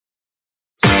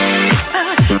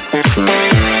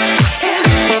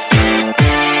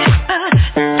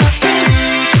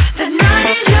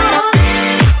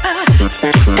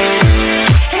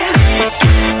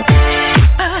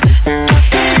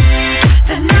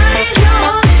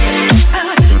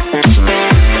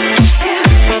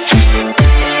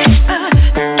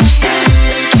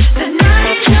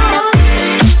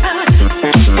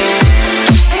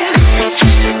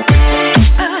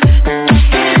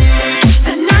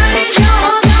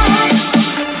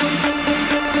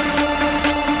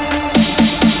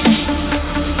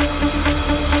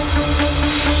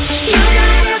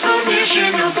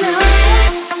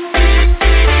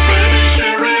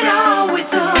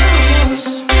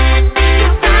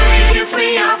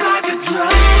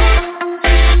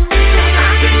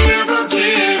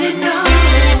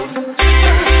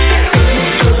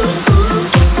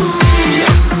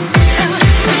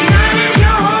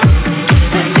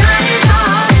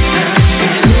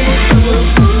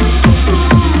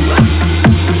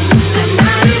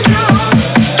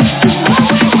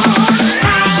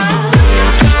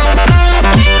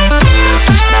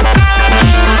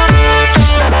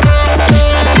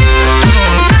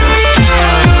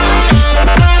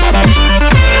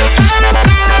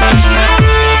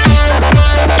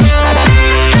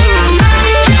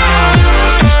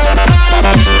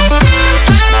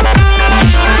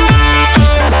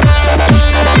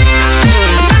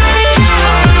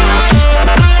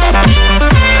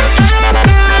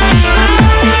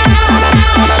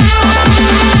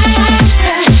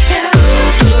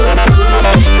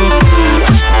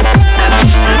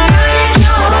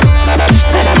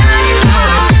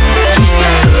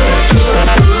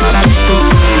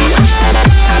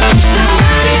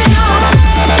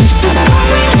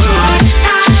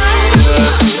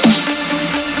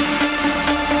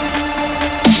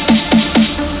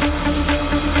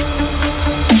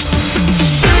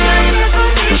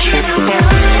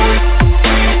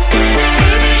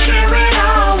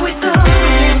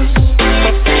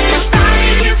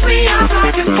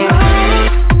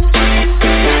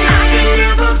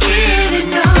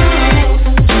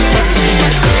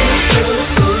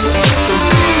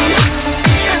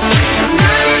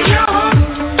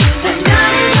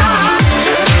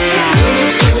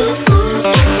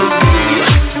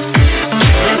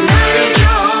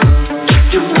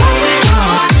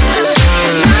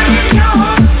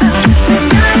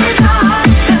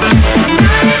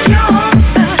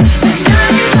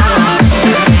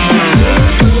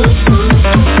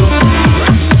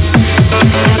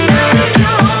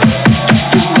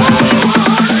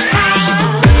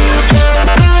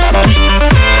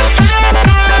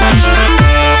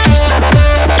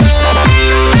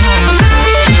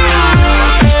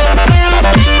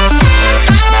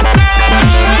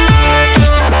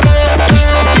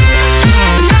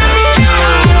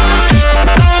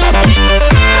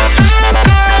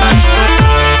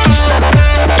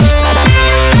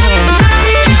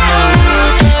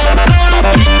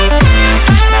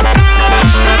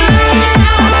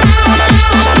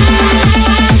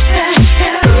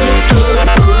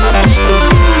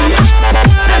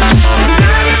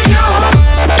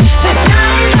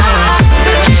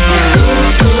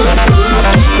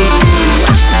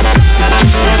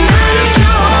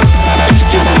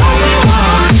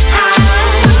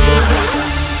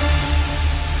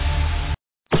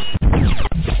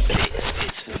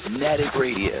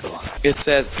 It's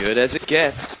as good as it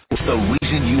gets. The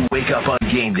reason you wake up on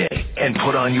game day and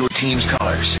put on your team's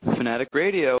colors. Fanatic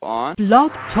Radio on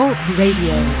Blog Talk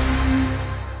Radio.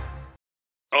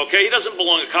 Okay, he doesn't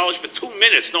belong at college for 2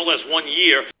 minutes, no less 1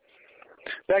 year.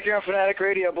 Back here on Fanatic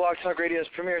Radio, Blog Talk Radio's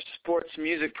premier sports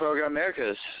music program,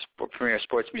 America's premier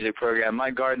sports music program.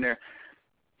 Mike Gardner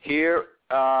here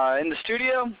in the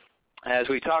studio as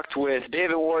we talked with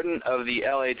David Wharton of the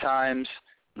LA Times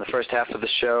in the first half of the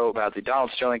show about the Donald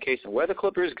Sterling case and where the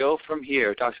Clippers go from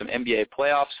here. Talked some NBA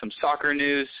playoffs, some soccer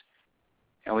news,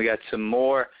 and we got some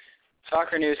more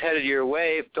soccer news headed your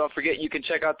way. Don't forget you can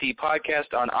check out the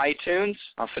podcast on iTunes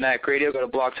on Fanatic Radio. Go to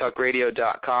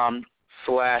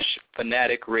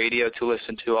blogtalkradio.com/Fanatic Radio to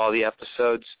listen to all the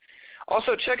episodes.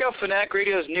 Also, check out Fanatic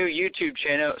Radio's new YouTube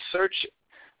channel. Search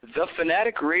The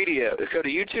Fanatic Radio. Go to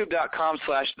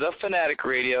youtube.com/The Fanatic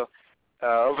Radio.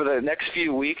 Over the next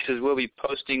few weeks, as we'll be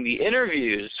posting the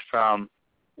interviews from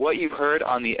what you've heard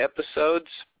on the episodes.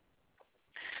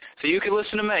 So you can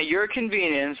listen to them at your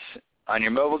convenience on your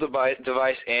mobile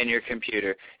device and your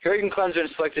computer. Jurgen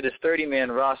Klinsmann selected his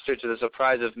 30-man roster to the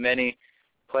surprise of many.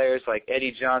 Players like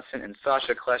Eddie Johnson and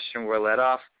Sasha Kleshner were let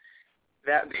off.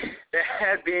 That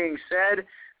being said,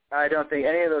 I don't think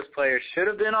any of those players should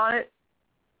have been on it.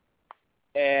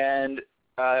 And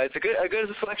it's a good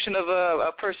selection of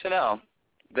personnel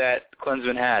that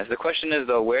Klinsmann has. The question is,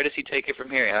 though, where does he take it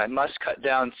from here? I must cut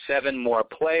down 7 more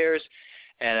players.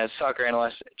 And as soccer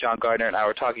analyst John Gardner and I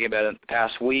were talking about in the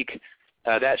past week,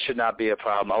 that should not be a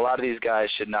problem. A lot of these guys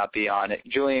should not be on it.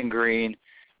 Julian Green,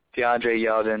 DeAndre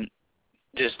Yeldon,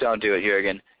 just don't do it,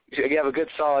 Jurgen. You have a good,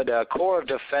 solid core of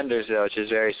defenders, though, which is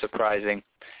very surprising.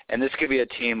 And this could be a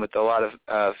team with a lot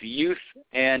of youth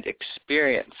and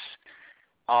experience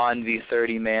on the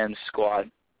 30-man squad.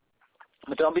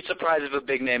 But don't be surprised if a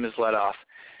big name is let off.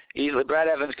 Easily, Brad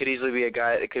Evans could easily be a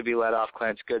guy that could be let off.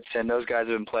 Clarence Goodson, those guys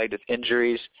have been plagued with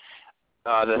injuries.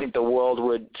 I think the world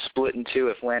would split in two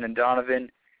if Landon Donovan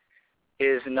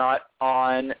is not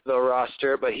on the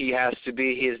roster, but he has to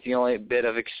be. He has the only bit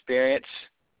of experience.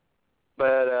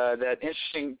 But that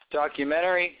interesting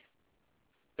documentary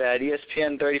that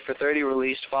ESPN 30 for 30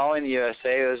 released following the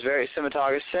USA, it was very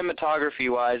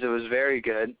cinematography-wise, it was very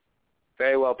good,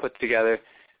 very well put together.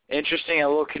 Interesting and a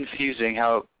little confusing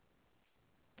how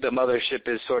the mothership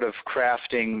is sort of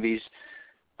crafting these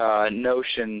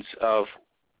notions of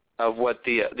what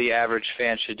the average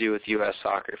fan should do with U.S.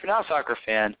 soccer. If you're not a soccer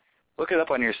fan, look it up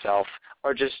on yourself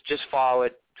or just follow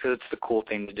it because it's the cool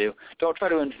thing to do. Don't try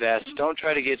to invest. Don't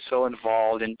try to get so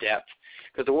involved in depth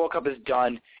because the World Cup is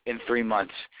done in 3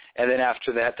 months. And then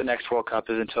after that, the next World Cup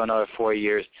is until another 4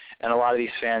 years. And a lot of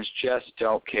these fans just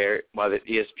don't care about the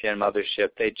ESPN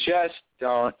mothership. They just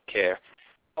don't care.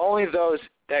 Only those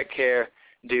that care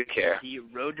do care. The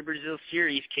Road to Brazil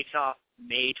series kicks off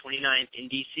May 29th in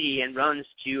D.C. and runs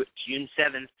to June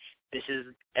 7th. This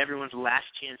is everyone's last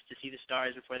chance to see the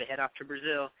Stars before they head off to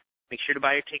Brazil. Make sure to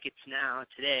buy your tickets now,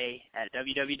 today, at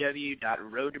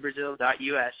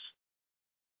www.roadtobrazil.us.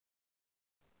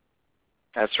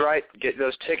 That's right. Get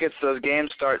those tickets. Those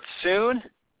games start soon.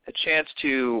 A chance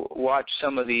to watch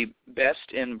some of the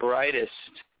best and brightest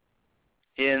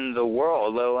in the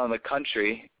world, let alone the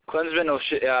country. Klinsmann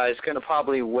is going to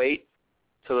probably wait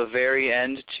till the very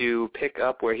end to pick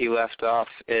up where he left off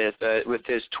with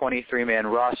his 23-man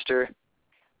roster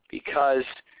because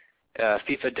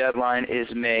FIFA deadline is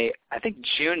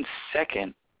June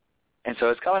 2nd, and so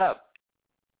it's coming up.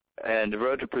 And the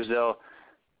Road to Brazil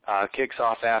kicks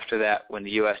off after that when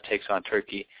the U.S. takes on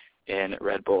Turkey in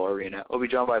Red Bull Arena. We'll be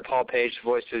joined by Paul Page,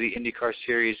 voice of the IndyCar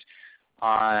series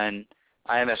on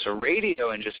IMS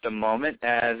Radio in just a moment,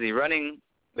 as the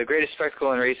greatest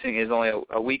spectacle in racing is only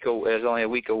a week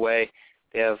away.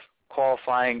 They have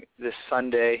qualifying this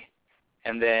Sunday,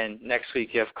 and then next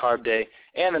week you have Carb Day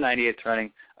and the 98th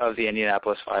running of the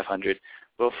Indianapolis 500.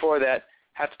 Before that,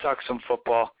 have to talk some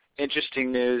football.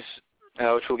 Interesting news,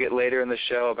 which we'll get later in the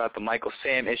show, about the Michael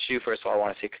Sam issue. First of all, I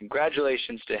want to say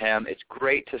congratulations to him. It's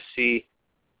great to see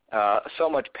so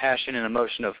much passion and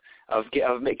emotion of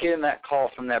getting that call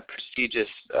from that prestigious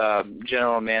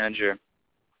general manager.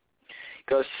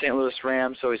 Goes to St. Louis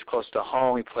Rams, so he's close to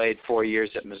home. He played 4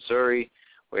 years at Missouri,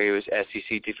 where he was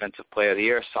SEC Defensive Player of the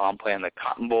Year. Saw him play in the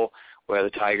Cotton Bowl, where the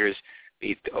Tigers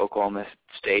beat the Oklahoma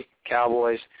State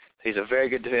Cowboys. He's a very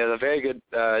good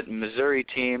Missouri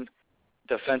team.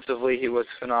 Defensively, he was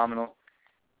phenomenal.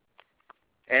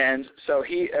 And so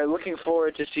he looking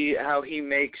forward to see how he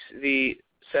makes the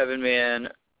 7-man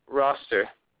roster.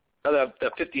 The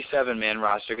 57-man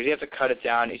roster, because you have to cut it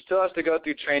down. He still has to go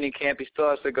through training camp. He still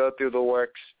has to go through the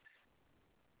works.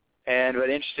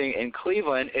 But interesting, in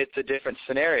Cleveland, it's a different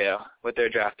scenario with their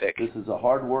draft pick. This is a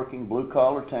hard-working,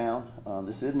 blue-collar town.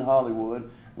 This isn't Hollywood.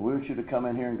 We want you to come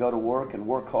in here and go to work and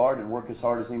work hard and work as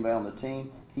hard as anybody on the team.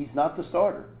 He's not the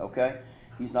starter, okay?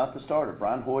 He's not the starter.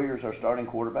 Brian Hoyer is our starting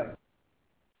quarterback.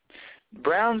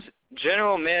 Browns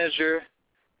general manager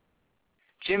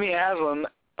Jimmy Haslam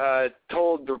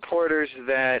told reporters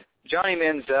that Johnny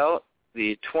Manziel,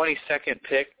 the 22nd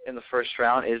pick in the first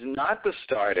round, is not the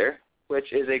starter,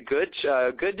 which is a good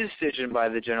decision by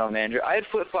the general manager. I had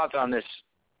flip-flopped on this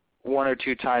one or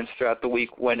two times throughout the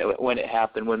week when it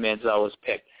happened, when Manziel was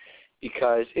picked,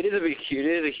 because it is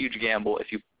a huge gamble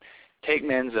if you take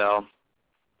Manziel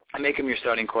and make him your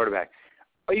starting quarterback.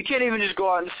 Or you can't even just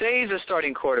go out and say he's a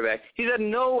starting quarterback. He's had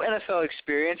no NFL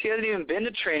experience. He hasn't even been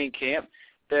to training camp.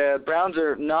 The Browns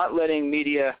are not letting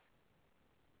media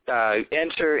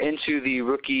enter into the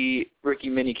rookie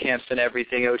mini camps and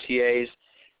everything, OTAs,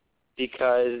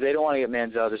 because they don't want to get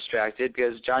Manziel distracted,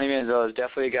 because Johnny Manziel has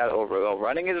definitely got over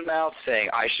running his mouth, saying,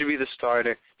 I should be the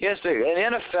starter. He has to, in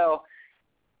the NFL,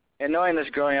 and knowing this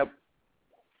growing up,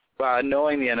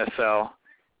 knowing the NFL,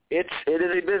 it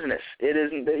is a business. It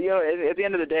isn't, at the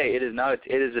end of the day, it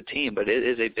is a team, but it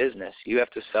is a business. You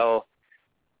have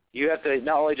to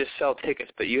not only just sell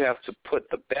tickets, but you have to put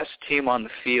the best team on the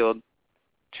field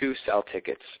to sell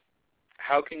tickets.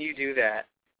 How can you do that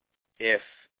if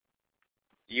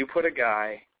you put a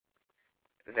guy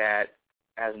that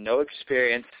has no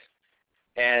experience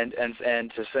and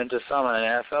to some on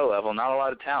an NFL level, not a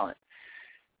lot of talent?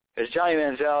 There's Johnny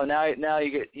Manziel. Now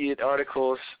you get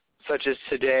articles such as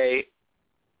today,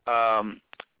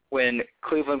 when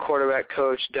Cleveland quarterback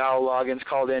coach Dowell Loggins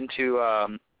called into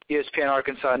ESPN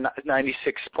Arkansas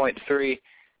 96.3,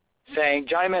 saying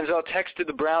Johnny Manziel texted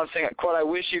the Browns saying, quote, I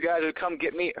wish you guys would come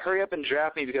get me, hurry up and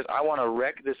draft me because I want to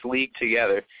wreck this league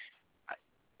together.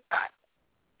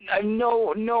 I have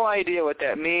no idea what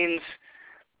that means,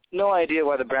 no idea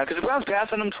why the Browns, because the Browns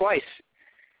passed on him twice,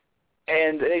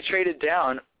 and they traded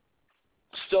down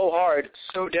so hard,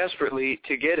 so desperately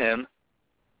to get him,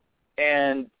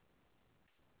 and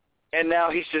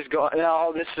now he's just going. Now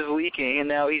all this is leaking, and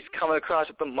now he's coming across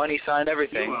with the money sign and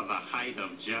everything. You are the height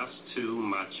of just too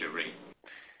much, Rick.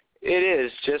 It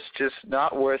is just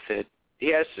not worth it.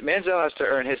 Manziel has to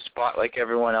earn his spot like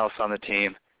everyone else on the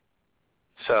team.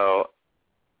 So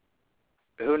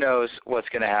who knows what's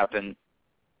going to happen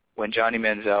when Johnny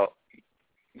Manziel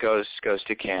goes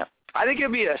to camp. I think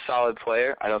he'll be a solid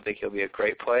player. I don't think he'll be a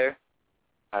great player.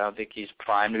 I don't think he's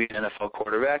primed to be an NFL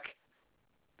quarterback.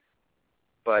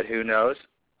 But who knows?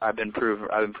 I've been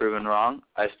proven wrong.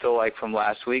 I still like from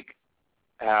last week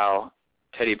how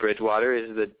Teddy Bridgewater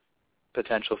is the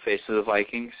potential face of the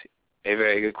Vikings, a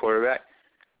very good quarterback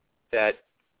that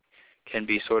can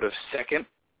be sort of second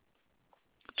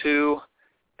to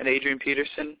an Adrian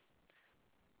Peterson.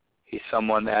 He's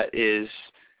someone that is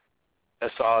a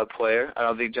solid player. I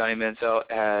don't think Johnny Manziel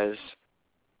has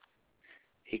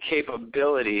the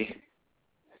capability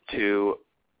to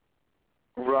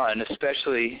run,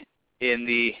 especially in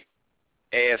the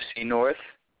AFC North.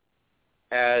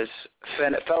 As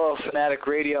fellow Fanatic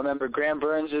Radio member Graham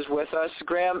Burns is with us.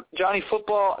 Graham, Johnny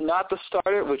Football, not the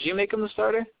starter. Would you make him the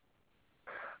starter?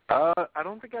 I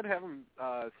don't think I'd have him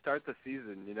start the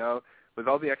season, with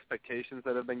all the expectations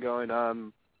that have been going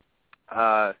on.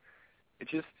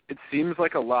 It seems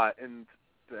like a lot, and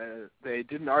they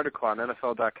did an article on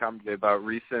NFL.com today about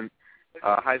recent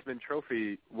Heisman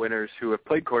Trophy winners who have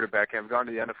played quarterback and have gone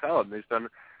to the NFL, and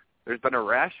there's been a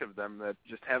rash of them that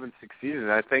just haven't succeeded.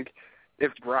 And I think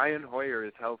if Brian Hoyer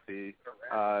is healthy,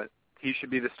 he should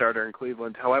be the starter in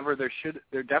Cleveland. However,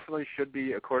 there definitely should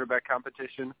be a quarterback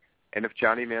competition, and if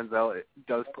Johnny Manziel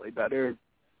does play better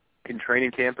in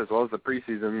training camp as well as the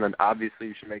preseason, then obviously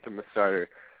you should make him the starter.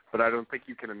 But I don't think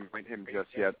you can anoint him just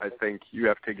yet. I think you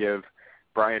have to give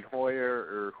Brian Hoyer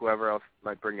or whoever else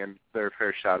might bring in their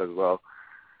fair shot as well.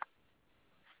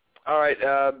 All right,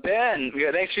 Ben,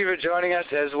 thanks for joining us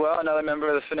as well, another member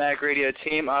of the Fanatic Radio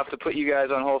team. I'll have to put you guys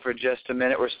on hold for just a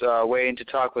minute. We're still waiting to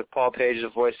talk with Paul Page, the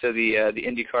voice of the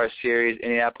IndyCar Series,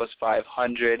 Indianapolis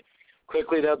 500.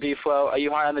 Quickly, though, B-Flow, are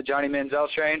you high on the Johnny Manziel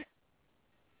train?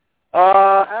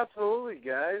 Absolutely,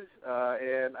 guys.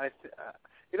 And I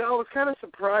was kind of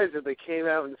surprised that they came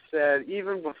out and said,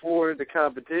 even before the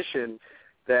competition,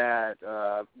 that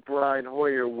Brian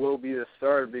Hoyer will be the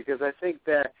starter, because I think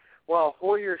that while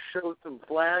Hoyer showed some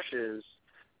flashes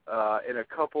in a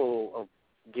couple of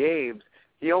games,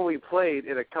 he only played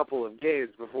in a couple of games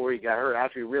before he got hurt.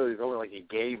 Actually, really, it was only like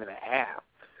a game and a half.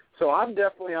 So I'm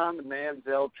definitely on the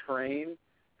Manziel train.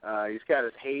 He's got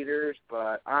his haters,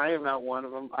 but I am not one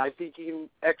of them. I think he can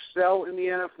excel in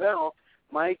the NFL.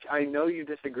 Mike, I know you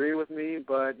disagree with me,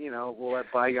 but, we'll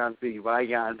let bygones be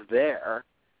bygones there.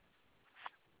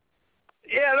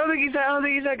 Yeah, I don't think he's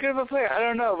that good of a player. I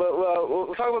don't know, but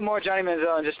we'll talk about more Johnny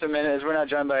Manziel in just a minute, as we're now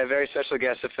joined by a very special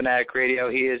guest of Fanatic Radio.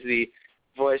 He is the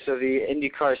voice of the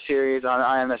IndyCar series on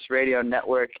IMS Radio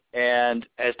Network, and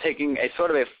is taking a sort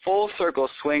of a full circle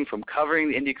swing from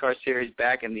covering the IndyCar series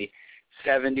back in the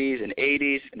 70s and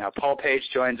 80s. Now Paul Page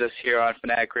joins us here on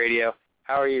Fanatic Radio.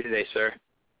 How are you today, sir?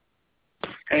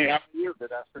 Hey, how are you?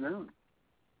 Good afternoon.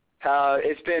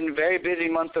 It's been a very busy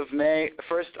month of May.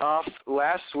 First off,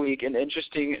 last week, an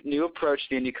interesting new approach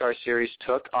the IndyCar Series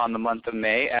took on the month of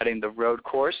May, adding the road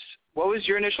course. What was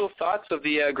your initial thoughts of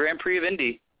the Grand Prix of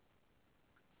Indy?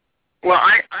 Well,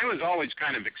 I was always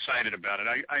kind of excited about it.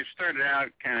 I started out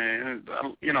kind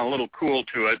of, a little cool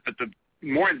to it, but the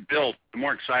more it built, the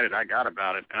more excited I got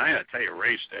about it. And I got to tell you,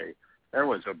 race day, there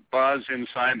was a buzz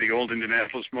inside the old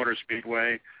Indianapolis Motor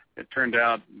Speedway. It turned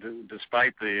out,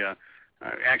 despite the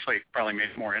actually, it probably made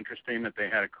it more interesting that they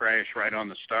had a crash right on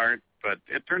the start. But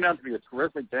it turned out to be a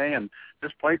terrific day, and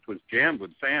this place was jammed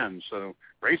with fans, so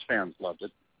race fans loved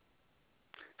it.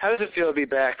 How does it feel to be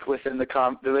back within the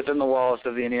walls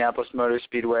of the Indianapolis Motor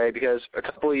Speedway? Because a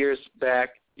couple of years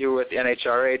back, you were with the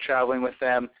NHRA, traveling with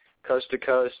them coast to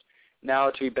coast. Now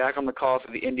to be back on the call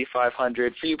for the Indy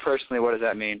 500, for you personally, what does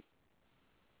that mean?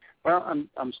 Well,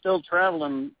 I'm still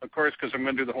traveling, of course, because I'm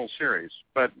going to do the whole series.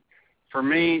 But for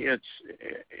me, it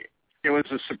was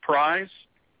a surprise.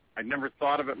 I'd never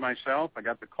thought of it myself. I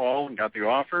got the call and got the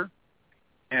offer,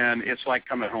 and it's like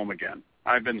coming home again.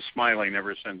 I've been smiling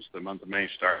ever since the month of May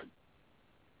started.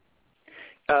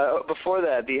 Before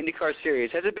that, the IndyCar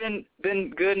series, has it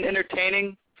been good and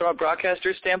entertaining from a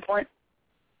broadcaster's standpoint?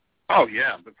 Oh,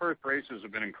 yeah. The first races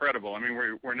have been incredible. I mean,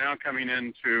 we're now coming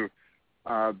into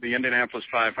the Indianapolis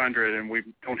 500, and we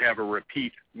don't have a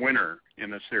repeat winner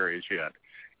in the series yet.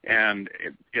 And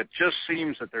it just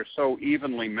seems that they're so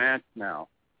evenly matched now.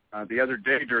 The other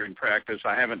day during practice,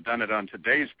 I haven't done it on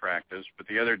today's practice, but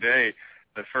the other day,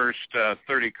 the first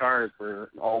 30 cars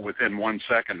were all within 1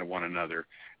 second of one another.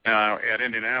 Now, at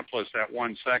Indianapolis, that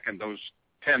 1 second, those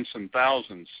tenths and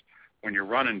thousandths, when you're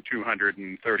running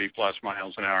 230-plus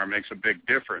miles an hour, makes a big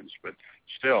difference. But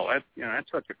still,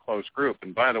 that's such a close group.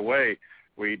 And by the way,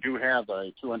 we do have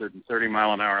a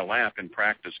 230-mile-an-hour lap in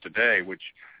practice today, which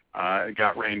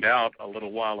got rained out a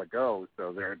little while ago,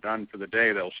 so they're done for the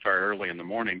day. They'll start early in the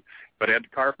morning. But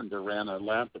Ed Carpenter ran a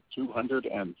lap of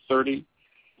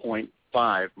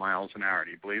 230.5 miles an hour.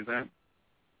 Do you believe that?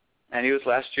 And he was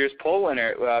last year's pole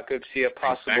winner. Could see a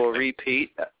possible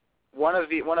repeat. One of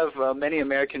many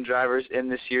American drivers in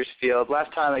this year's field.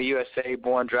 Last time a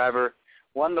USA-born driver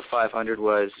won the 500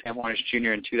 was Sam Hornish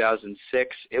Jr. in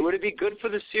 2006. Would it be good for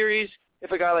the series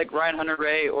if a guy like Ryan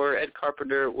Hunter-Reay or Ed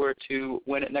Carpenter were to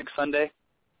win it next Sunday?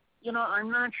 I'm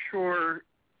not sure.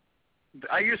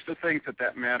 I used to think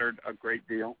that mattered a great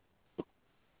deal.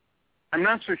 I'm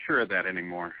not so sure of that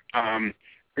anymore.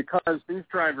 Because these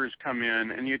drivers come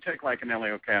in, and you take like an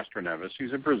Helio Castroneves,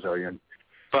 he's a Brazilian,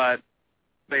 but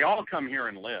they all come here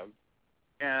and live.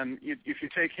 And if you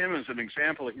take him as an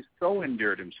example, he's so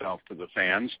endeared himself to the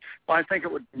fans. Well, I think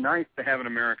it would be nice to have an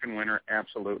American winner,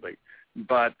 absolutely.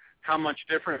 But how much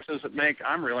difference does it make?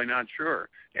 I'm really not sure.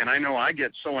 And I know I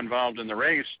get so involved in the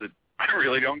race that I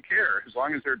really don't care, as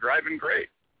long as they're driving great.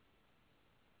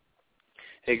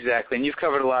 Exactly. And you've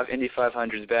covered a lot of Indy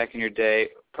 500s back in your day.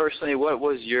 Personally, what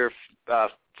was your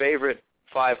favorite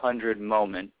 500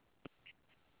 moment?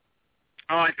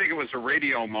 Oh, I think it was a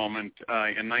radio moment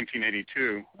in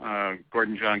 1982.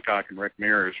 Gordon Johncock and Rick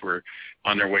Mears were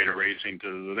on their way to racing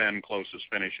to the then closest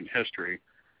finish in history.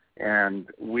 And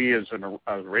we as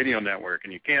a radio network,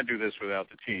 and you can't do this without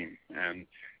the team. And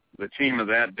the team of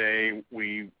that day,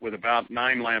 with about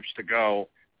 9 laps to go,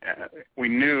 we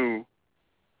knew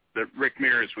that Rick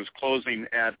Mears was closing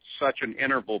at such an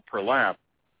interval per lap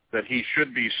that he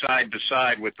should be side to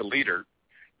side with the leader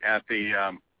at the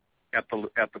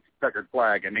checkered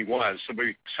flag, and he was. So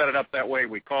we set it up that way,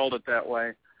 we called it that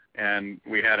way, and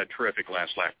we had a terrific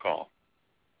last lap call.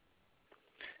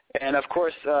 And, of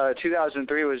course,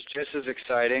 2003 was just as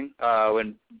exciting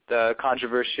when the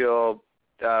controversial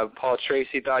Paul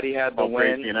Tracy thought he had the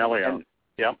win. Tracy and Elio.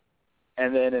 Yep.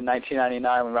 And then in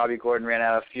 1999 when Robbie Gordon ran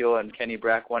out of fuel and Kenny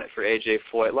Brack won it for A.J.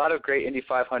 Foyt. A lot of great Indy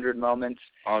 500 moments.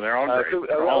 Oh, they're all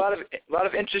great. A lot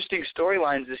of interesting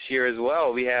storylines this year as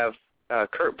well. We have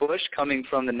Kurt Busch coming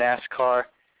from the NASCAR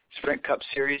Sprint Cup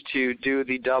Series to do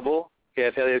the double. We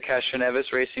have Helio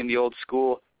Castroneves racing the old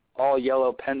school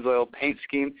all-yellow Pennzoil paint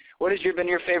scheme. What has been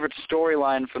your favorite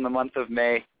storyline from the month of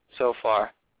May so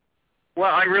far?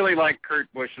 Well, I really like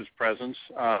Kurt Busch's presence.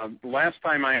 The last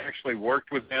time I actually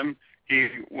worked with him, he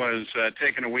was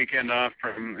taking a weekend off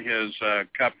from his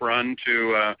Cup run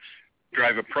to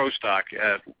drive a pro stock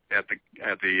at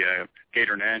the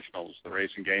Gator Nationals, the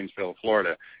race in Gainesville,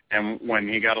 Florida. And when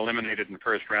he got eliminated in the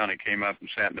first round, he came up and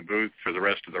sat in the booth for the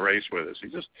rest of the race with us.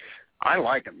 I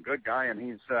like him, good guy, and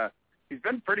he's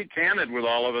been pretty candid with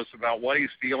all of us about what he's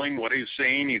feeling, what he's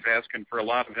seeing. He's asking for a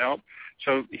lot of help,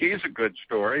 so he's a good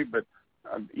story. But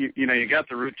you got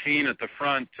the routine at the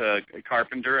front.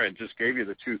 Carpenter, I just gave you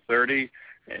the 230,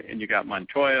 and you got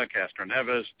Montoya,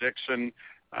 Castroneves, Dixon.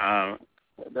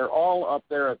 They're all up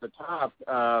there at the top.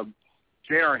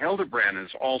 J.R. Hildebrand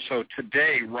is also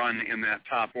today run in that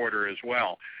top order as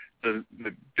well. The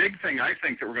big thing I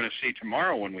think that we're going to see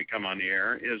tomorrow when we come on the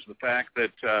air is the fact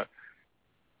that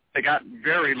they got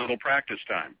very little practice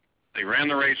time. They ran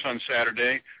the race on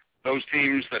Saturday. Those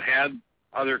teams that had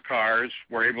other cars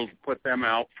were able to put them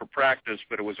out for practice,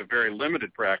 but it was a very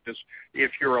limited practice.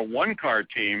 If you're a one-car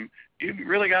team, you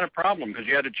really got a problem because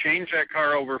you had to change that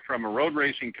car over from a road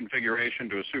racing configuration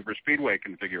to a super speedway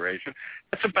configuration.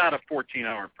 That's about a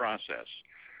 14-hour process.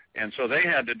 And so they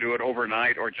had to do it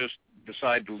overnight or just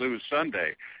decide to lose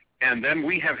Sunday. And then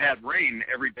we have had rain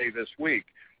every day this week.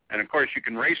 And, of course, you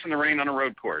can race in the rain on a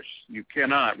road course. You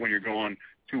cannot when you're going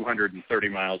 230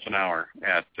 miles an hour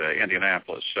at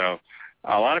Indianapolis. So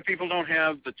a lot of people don't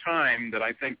have the time that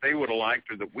I think they would have liked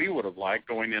or that we would have liked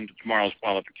going into tomorrow's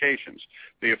qualifications.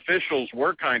 The officials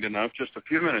were kind enough just a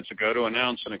few minutes ago to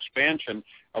announce an expansion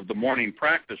of the morning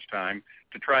practice time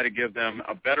to try to give them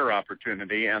a better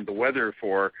opportunity, and the weather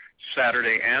for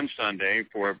Saturday and Sunday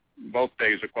for both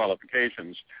days of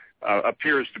qualifications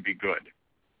appears to be good.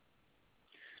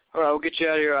 All right, we'll get you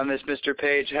out of here on this, Mr.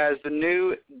 Page. Has the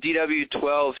new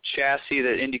DW12 chassis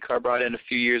that IndyCar brought in a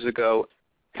few years ago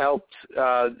helped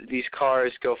these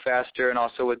cars go faster and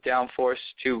also with downforce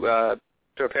to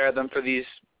prepare them for these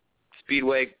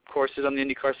speedway courses on the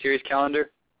IndyCar Series calendar?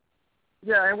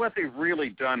 Yeah, and what they've really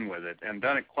done with it, and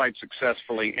done it quite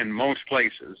successfully in most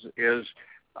places, is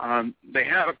they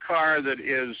have a car that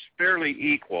is fairly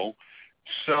equal,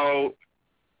 so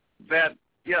that,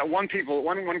 one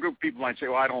group of people might say,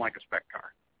 well, I don't like a spec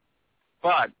car.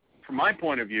 But from my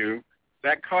point of view,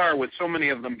 that car, with so many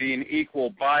of them being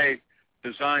equal by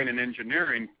design and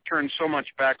engineering, turns so much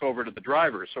back over to the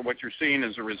driver. So what you're seeing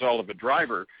is a result of a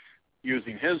driver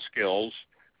using his skills,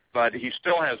 but he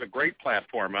still has a great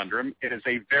platform under him. It is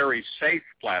a very safe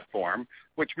platform,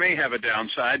 which may have a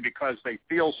downside because they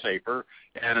feel safer.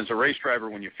 And as a race driver,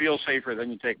 when you feel safer,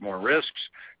 then you take more risks.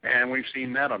 And we've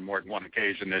seen that on more than one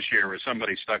occasion this year where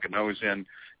somebody stuck a nose in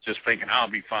just thinking,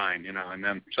 I'll be fine, and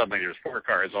then suddenly there's 4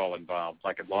 cars all involved,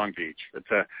 like at Long Beach.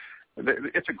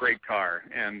 It's a great car,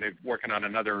 and they're working on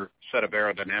another set of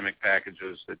aerodynamic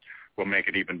packages that will make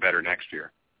it even better next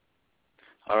year.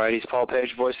 All right, he's Paul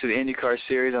Page, voice of the IndyCar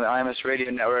Series on the IMS Radio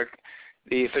Network.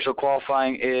 The official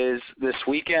qualifying is this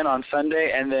weekend on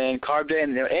Sunday, and then Carb Day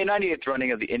and the 98th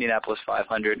running of the Indianapolis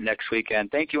 500 next weekend.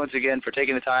 Thank you once again for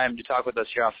taking the time to talk with us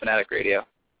here on Fanatic Radio.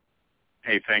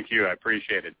 Hey, thank you. I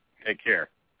appreciate it. Take care.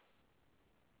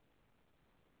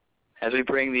 As we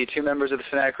bring the 2 members of the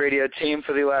Fanatic Radio team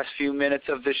for the last few minutes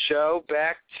of the show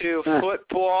back to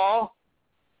football.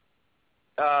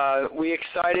 We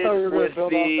excited with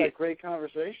build off that great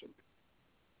conversation.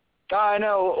 I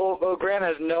know. Well, Graham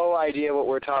has no idea what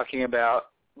we're talking about,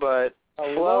 but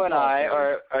Flo and I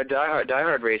are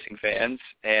diehard racing fans,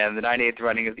 and the 98th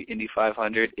running of the Indy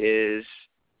 500 is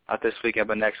not this weekend,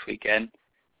 but next weekend,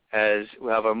 as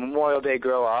we'll have a Memorial Day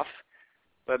grow-off.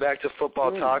 But back to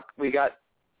football talk. We got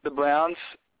the Browns,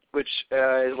 which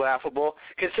is laughable,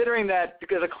 considering that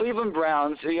because the Cleveland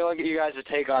Browns, I'll get you guys to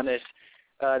take on this,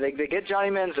 they get Johnny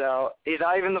Manziel. He's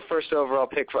not even the first overall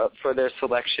pick for their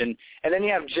selection. And then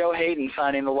you have Joe Hayden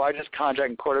signing the largest contract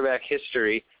in quarterback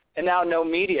history, and now no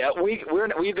media.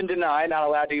 We've been denied, not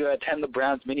allowed to attend the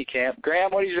Browns minicamp. Graham,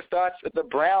 what are your thoughts? The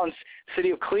Browns, city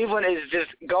of Cleveland, is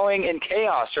just going in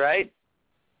chaos, right?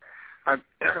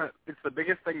 It's the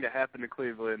biggest thing to happen to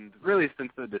Cleveland, really,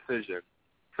 since the decision.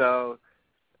 So,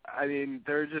 I mean,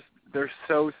 they're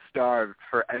so starved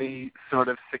for any sort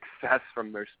of success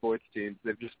from their sports teams.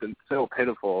 They've just been so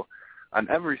pitiful on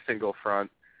every single front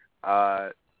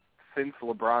since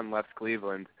LeBron left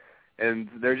Cleveland. And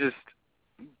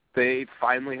they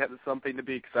finally have something to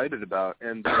be excited about.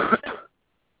 And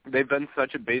they've been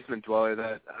such a basement dweller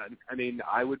that,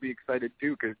 I would be excited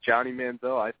too, because Johnny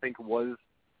Manziel, I think, was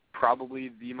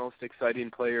probably the most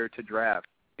exciting player to draft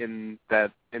in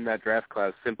that draft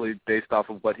class, simply based off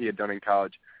of what he had done in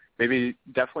college. Maybe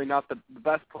definitely not the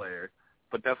best player,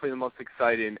 but definitely the most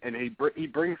exciting. And he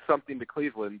brings something to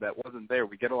Cleveland that wasn't there.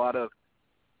 We get a lot of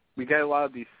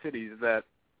these cities that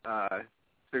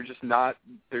they're just not.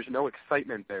 There's no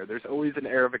excitement there. There's always an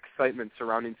air of excitement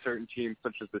surrounding certain teams,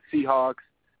 such as the Seahawks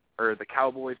or the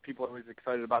Cowboys. People are always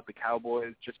excited about the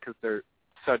Cowboys just because they're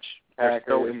so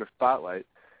in the spotlight.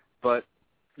 But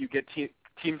you get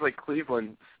teams like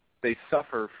Cleveland, they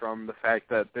suffer from the fact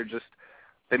that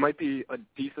they might be a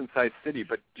decent-sized city,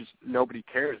 but just nobody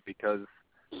cares because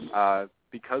of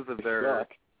their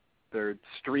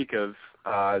streak of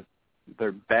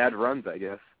their bad runs, I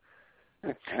guess.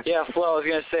 Yeah, Flo, I was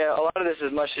going to say, a lot of this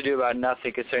is much to do about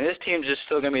nothing concerning. This team's just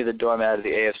still going to be the doormat of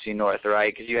the AFC North,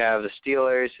 right? Because you have the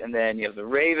Steelers, and then you have the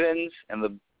Ravens, and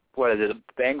the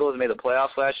Bengals made the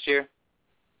playoffs last year.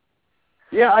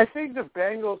 Yeah, I think the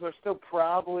Bengals are still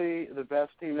probably the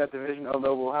best team in that division,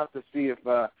 although we'll have to see if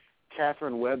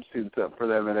Catherine Webb suits up for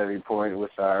them at any point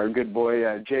with our good boy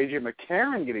J.J.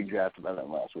 McCarron getting drafted by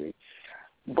them last week.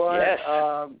 But yes.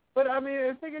 But I mean,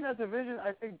 I think in that division,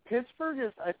 I think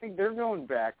Pittsburgh I think they're going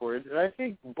backwards, and I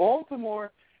think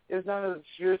Baltimore is not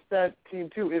just that team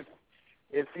too.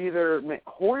 If either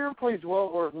Hoyer plays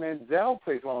well or if Manziel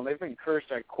plays well, and they've been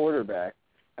cursed at quarterback.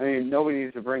 I mean, nobody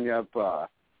needs to bring up the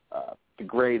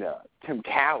great Tim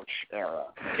Couch era.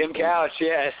 Tim Couch,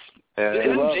 yes.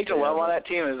 Isn't Jake Delhomme on that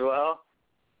team as well?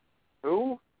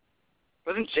 Who?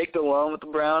 Wasn't Jake Delhomme with the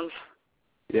Browns?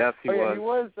 Yes, he was. Yeah, he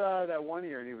was that one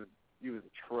year, and he was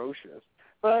atrocious.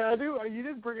 But you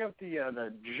did bring up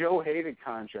the Joe Hayden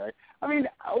contract. I mean,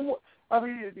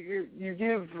 you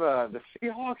give the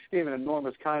Seahawks gave an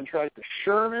enormous contract to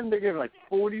Sherman. They're giving like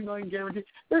 $40 million guaranteed.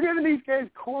 They're giving these guys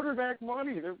quarterback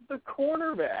money. They're the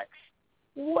cornerbacks.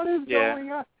 What is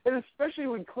going on? And especially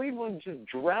when Cleveland just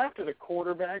drafted a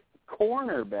cornerback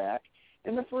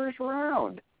in the first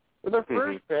round with their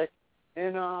first pick,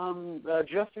 and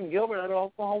Justin Gilbert out of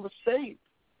Oklahoma State.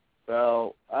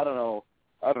 So I don't know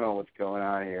what's going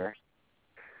on here.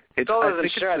 It's all his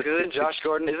insurance. Isn't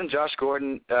Josh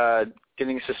Gordon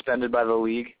getting suspended by the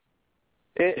league?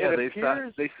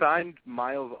 They signed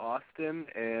Miles Austin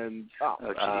and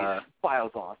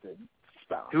Miles Austin.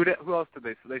 Who else did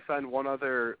they? They signed one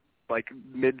other like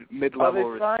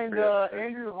mid-level. They signed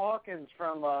Andrew Hawkins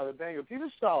from the Bengals. He's a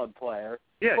solid player.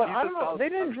 Yeah, but I don't know. They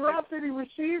didn't draft any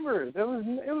receivers. It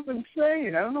was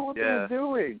insane. I don't know what they were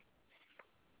doing.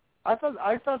 I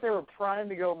thought they were primed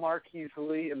to go Marquise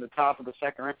Lee in the top of the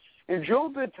second round. And Joe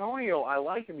Bitonio, I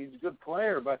like him. He's a good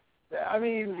player, but I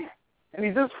mean, and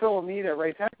he does fill a need at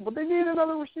right tackle. But they need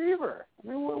another receiver. I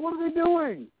mean, what are they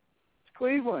doing? It's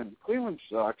Cleveland. Cleveland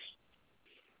sucks.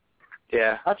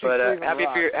 Yeah, but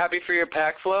happy for your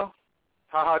pack, Flo.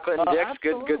 Ha Clinton Dix,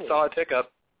 good solid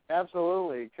pickup.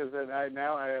 Absolutely, because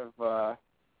now I have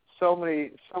so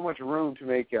much room to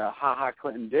make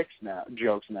Clinton Dix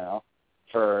jokes now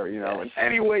for in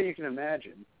any way you can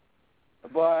imagine.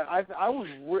 But I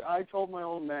told my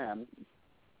old man,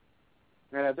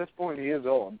 and at this point he is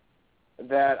old,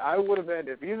 that I would have been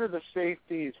if either the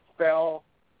safeties fell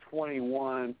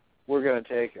 21, we're going to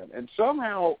take him, and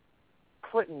somehow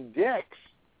Clinton Dix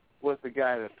was the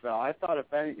guy that fell. I thought if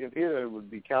either it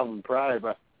would be Calvin Pryor,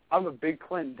 but I'm a big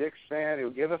Clinton Dix fan.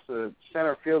 He'll give us a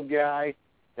center field guy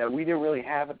that we didn't really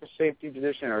have at the safety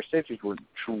position. Our safeties were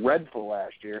dreadful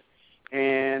last year,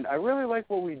 and I really like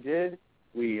what we did.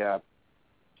 We got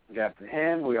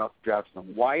him. We also dropped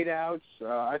some wideouts.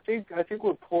 I think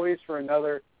we're poised for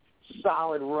another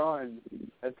solid run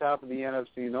at the top of the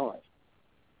NFC North.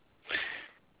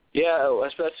 Yeah,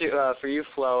 especially for you,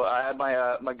 Flo. I had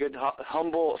my good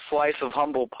humble slice of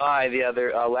humble pie the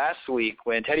other last week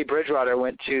when Teddy Bridgewater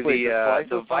went to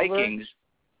the Vikings.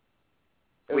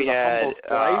 We had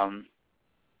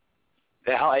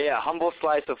humble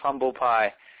slice of humble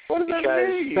pie. What does that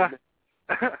mean?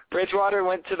 Bridgewater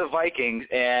went to the Vikings,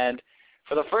 and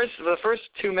for the first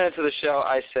 2 minutes of the show,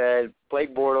 I said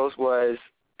Blake Bortles was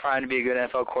primed to be a good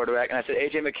NFL quarterback, and I said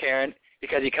A.J. McCarron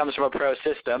because he comes from a pro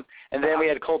system. And then we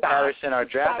had Cole Patterson, our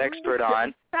draft expert,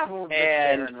 on.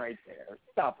 And right there.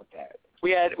 Stop with that.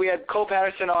 We had Cole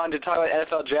Patterson on to talk about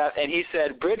NFL draft, and he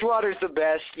said Bridgewater's the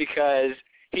best because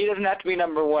he doesn't have to be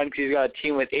number one because he's got a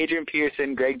team with Adrian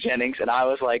Peterson, Greg Jennings, and I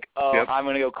was like, I'm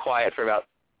going to go quiet for about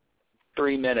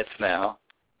 3 minutes now.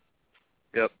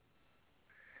 Yep.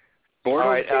 All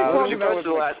right, who's your coach of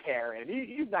the last?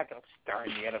 He's not going to start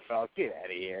in the NFL. Get out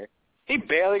of here. He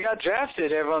barely got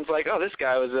drafted. Everyone's like, "Oh, this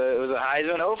guy was a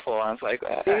Heisman hopeful." And I was like,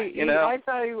 I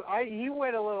thought he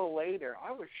went a little later.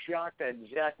 I was shocked that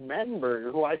Jack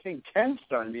Mettenberger, who I think can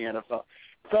start in the NFL,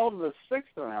 fell to the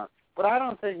 6th round. But I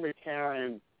don't think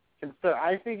McCarron can start.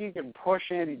 I think he can push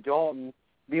Andy Dalton,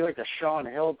 be like a Sean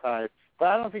Hill type. But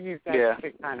I don't think he's got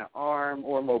the kind of arm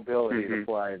or mobility to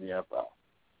play in the NFL.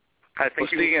 I think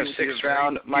speaking of sixth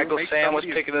round, Michael Sam was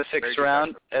picking the sixth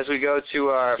round. As we go to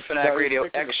our Fanatic Radio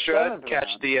Extra, catch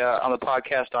on the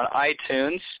podcast on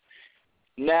iTunes.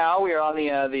 Now we are on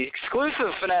the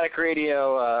exclusive Fanatic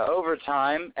Radio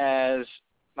overtime as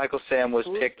Michael Sam was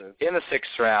picked in the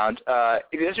sixth round.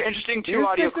 These are interesting two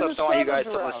audio clips I want you guys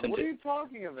to listen to. What are you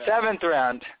talking about? Seventh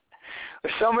round.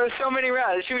 There's so many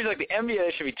rounds. It should be like the NBA.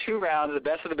 There should be 2 rounds. The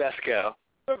best of the best go.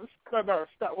 No,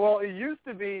 stop. Well, there used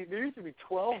to be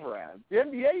 12 rounds. The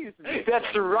NBA used to be. That's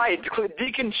right.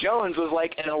 Deacon Jones was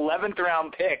like an 11th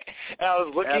round pick, and I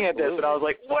was looking at this and I was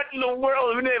like, "What in the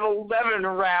world? We have 11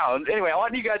 rounds." Anyway, I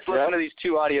want you guys to listen to these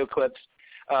 2 audio clips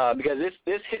because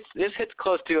this hits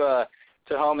close to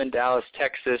home in Dallas,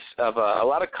 Texas, of a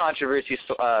lot of controversy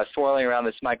swirling around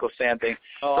this Michael Sam thing.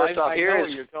 First off, I know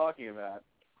what you're talking about.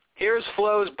 Here's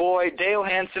Flo's boy, Dale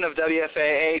Hansen of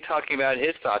WFAA, talking about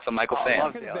his thoughts on Michael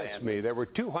Sam. Convinced me. There were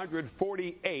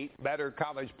 248 better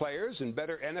college players and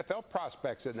better NFL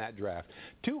prospects in that draft.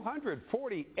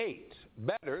 248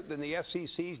 better than the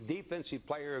SEC's Defensive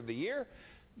Player of the Year?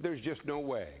 There's just no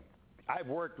way. I've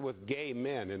worked with gay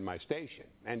men in my station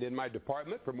and in my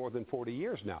department for more than 40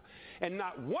 years now. And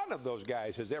not one of those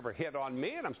guys has ever hit on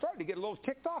me, and I'm starting to get a little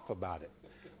ticked off about it.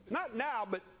 Not now,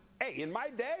 but hey, in my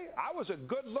day, I was a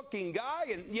good-looking guy,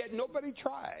 and yet nobody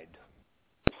tried.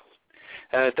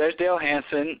 There's Dale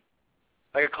Hansen,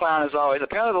 like a clown as always.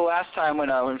 Apparently the last time when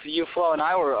you, Flo, and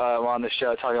I were on the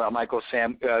show talking about Michael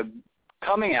Sam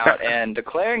coming out and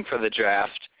declaring for the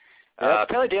draft,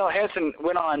 apparently Dale Hansen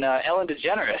went on Ellen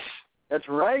DeGeneres. That's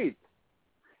right.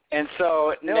 And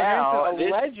so Dale now... Hansen's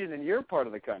a legend in your part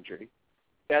of the country.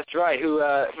 That's right. Who,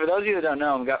 for those of you that don't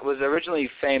know him, was originally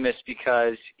famous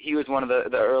because he was one of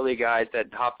the early guys that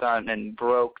hopped on and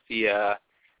broke the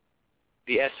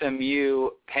SMU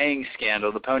paying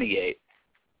scandal, the Ponygate,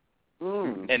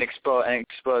 and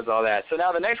exposed all that. So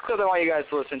now the next clip I want you guys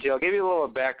to listen to, I'll give you a little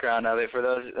background of it for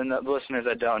those and the listeners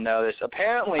that don't know this.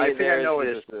 Apparently,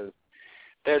 there's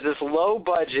this low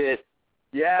budget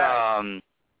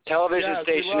television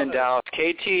station in Dallas,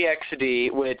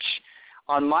 KTXD, which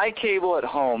on my cable at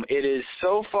home, it is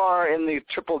so far in the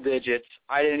triple digits,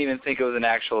 I didn't even think it was an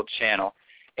actual channel.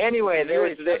 Anyway, they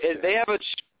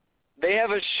have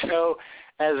a show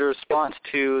as a response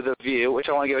to The View, which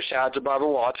I want to give a shout out to Barbara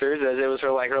Walters, as it was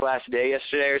her last day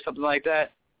yesterday or something like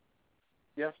that.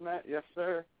 Yes, Matt. Yes,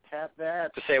 sir. Tap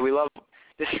that. To say we love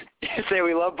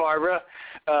Barbara.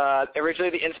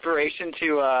 Originally the inspiration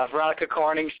to Veronica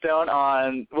Corningstone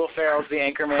on Will Ferrell's The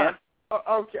Anchorman.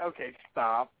 Okay,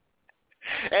 stop.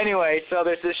 Anyway, so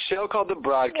there's this show called The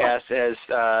Broadcast. It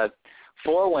has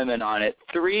 4 women on it,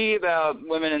 3 about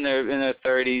women in their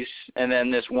 30s, and then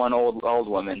this one old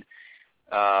woman.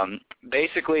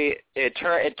 Basically, it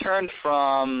turned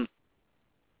from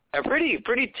a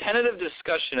pretty tentative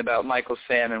discussion about Michael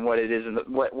Sam and what it is and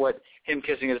what him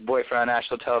kissing his boyfriend on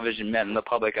national television meant in the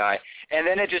public eye, and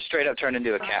then it just straight up turned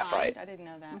into a catfight. I didn't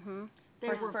know that. Mm-hmm. They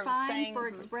were fine for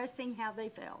expressing how they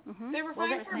felt. Mm-hmm. They were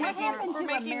fine for what happened to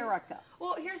making America.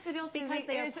 Well, here's the deal, because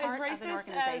they are part of an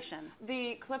organization.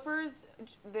 The Clippers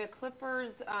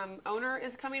owner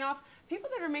is coming off. People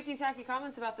that are making tacky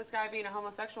comments about this guy being a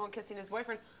homosexual and kissing his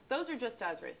boyfriend, those are just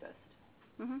as racist.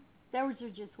 Mm-hmm. Those are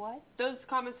just what? Those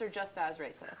comments are just as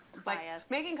racist. Like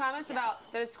making comments about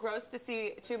that it's gross to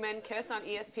see 2 men kiss on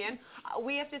ESPN.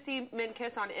 We have to see men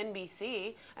kiss on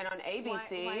NBC and on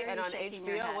ABC and on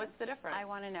HBO. What's the difference? I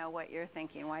want to know what you're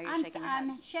thinking. Why are you shaking your head?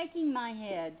 I'm shaking my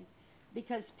head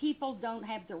because people don't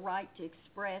have the right to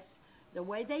express the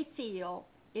way they feel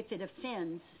if it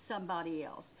offends somebody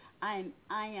else. I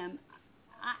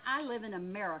live in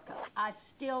America. I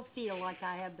still feel like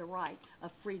I have the right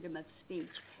of freedom of speech,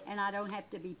 and I don't have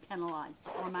to be penalized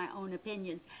for my own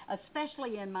opinions,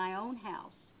 especially in my own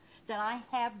house, that I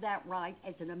have that right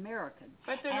as an American.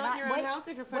 But they're not in your own house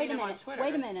if you're putting them on Twitter.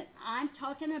 Wait a minute. I'm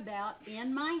talking about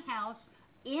in my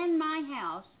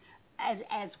house,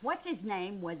 as what's his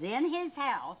name was in his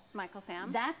house. Michael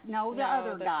Sam? The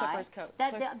other guy.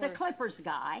 The Clippers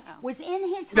guy was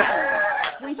in his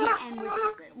house when he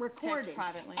was recorded.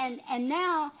 And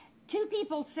now 2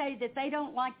 people say that they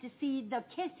don't like to see the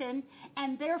kissing,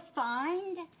 and they're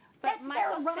fined. But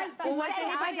Michael, was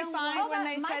anybody fined when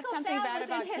they said something bad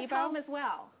about Tebow? Home as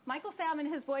well. Michael Feldman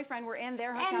and his boyfriend were in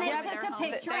their hotel room in their home.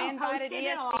 They invited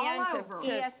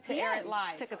ESPN to air it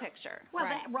live. Took a picture. Well,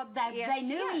 they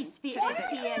knew ESPN. Why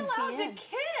are you allowed to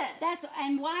kiss?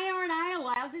 And why aren't I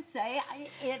allowed to say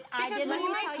it? Because when you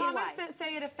make comments that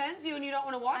say it offends you and you don't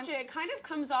want to watch it kind of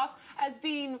comes off as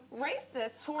being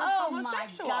racist towards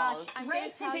homosexuals. Oh my gosh,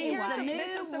 Racism is the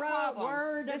new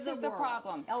word of the world.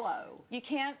 Problem. Hello. You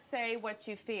can't say what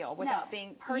you feel without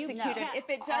being persecuted. If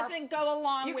it Our doesn't go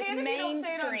along with mainstream,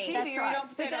 That's right.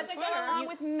 If it doesn't go along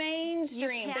with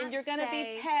mainstream, then you're going to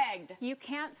be pegged. You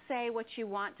can't say what you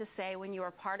want to say when you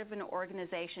are part of an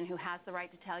organization who has the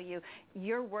right to tell you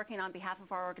you're working on behalf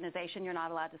of our organization. You're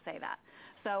not allowed to say that.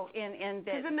 So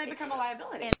because then they become a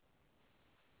liability.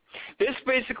 This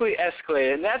basically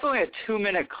escalated, and that's only a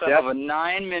 2-minute clip of a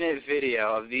 9-minute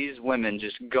video of these women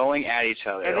just going at each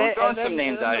other. I'm throwing some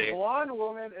names out here. The blonde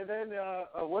woman, and then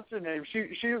what's her name?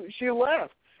 She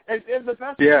left. And the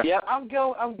best I'm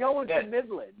going to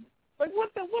Midland. Like what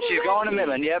She's going to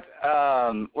Midland. Yep.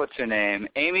 What's her name?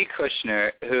 Amy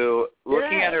Kushner, who,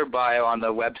 looking at her bio on the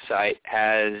website,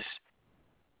 has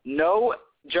no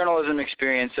journalism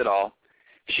experience at all.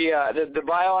 She the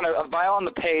bio on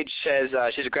the page says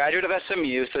she's a graduate of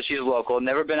SMU, so she's local,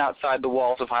 never been outside the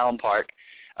walls of Highland Park.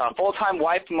 Full-time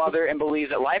wife, mother, and believes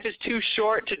that life is too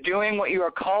short to doing what you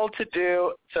are called to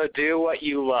do, so do what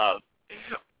you love.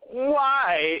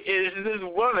 Why is this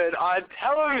woman on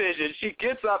television? She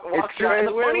gets up and walks out. And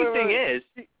the funny thing is,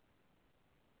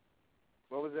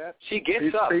 what was that? She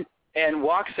gets up and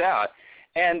walks out,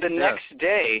 and the next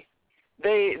day,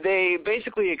 they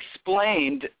basically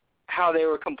explained how they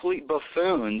were complete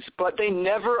buffoons, but they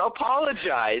never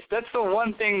apologized. That's the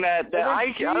one thing that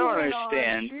I don't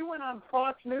understand. She went on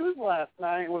Fox News last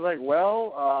night and was like,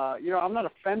 well, I'm not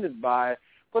offended by it,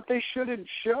 but they shouldn't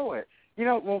show it.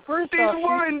 Well, first off,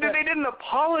 they didn't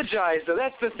apologize, though.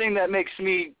 That's the thing that makes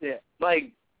me,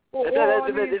 like... Well,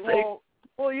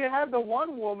 you had the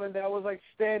one woman that was, like,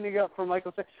 standing up for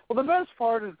Michael. Well, the best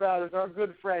part about it is our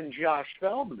good friend Josh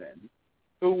Feldman,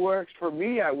 who works for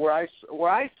me where I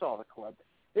saw the clip.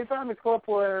 They found the clip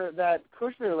where that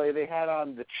Kushner lady they had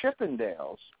on the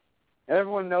Chippendales. And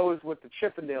everyone knows what the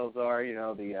Chippendales are,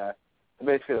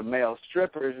 basically the male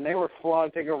strippers, and they were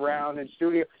flaunting around in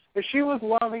studio. And she was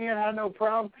loving it, had no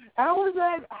problem. How was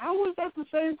that the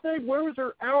same thing? Where was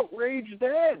her outrage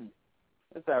then?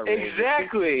 That's outrageous.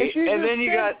 Exactly. And then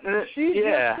you got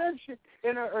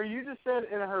you just said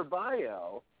in her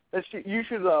bio that you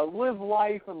should live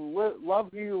life and love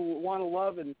who you want to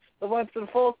love and live life to the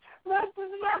fullest. That's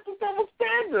a double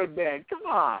standard, man. Come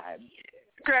on.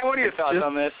 Grant, what are your thoughts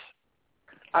on this?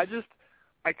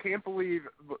 I can't believe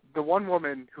the one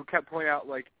woman who kept pointing out,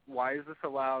 like, why is this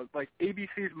allowed? Like,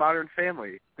 ABC's Modern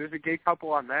Family. There's a gay couple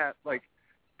on that. Like,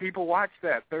 people watch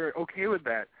that. They're okay with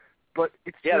that. But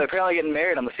it's they're apparently getting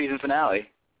married on the season finale.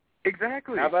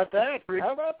 Exactly. How about that?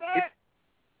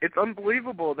 It's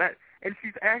unbelievable that, and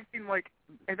she's acting like,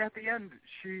 and at the end,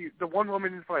 the one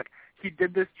woman is like, he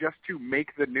did this just to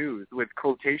make the news with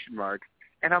quotation marks,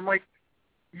 and I'm like,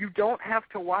 you don't have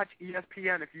to watch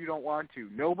ESPN if you don't want to.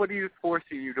 Nobody is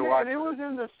forcing you to watch. And it was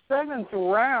in the 7th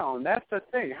round. That's the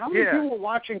thing. How many people were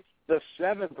watching the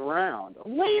 7th round?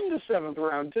 Lame the 7th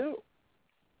round too.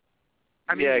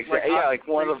 I mean, like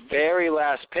one of the very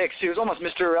last picks. He was almost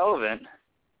Mr. Irrelevant.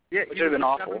 Yeah, which would have been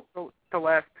awful. The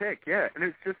last pick, and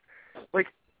it's just like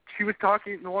she was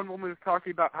talking. The one woman was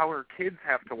talking about how her kids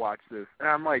have to watch this, and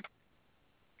I'm like,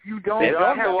 they don't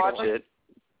have to watch it.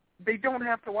 They don't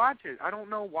have to watch it. I don't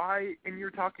know why. And you're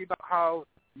talking about how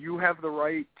you have the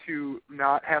right to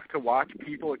not have to watch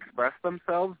people express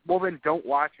themselves. Well, then don't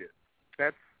watch it.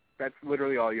 That's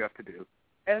literally all you have to do.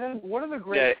 And then one of the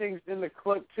great things in the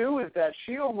clip, too, is that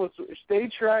they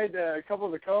tried, a couple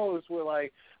of the co-hosts were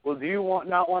like, well, do you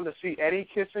not want to see any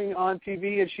kissing on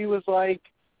TV? And she was like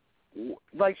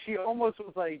she almost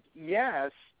was like,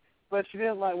 yes, but she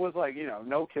didn't was like,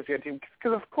 no kissing on TV.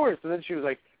 Because, of course, and then she was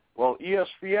like, well,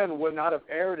 ESPN would not have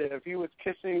aired it if he was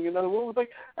kissing another woman. Like,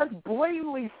 that's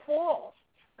blatantly false.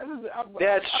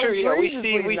 That's true. Yeah, we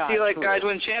see like guys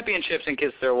win championships and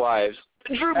kiss their wives.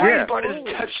 Drew Brees brought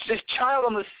his child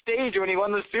on the stage when he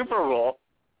won the Super Bowl.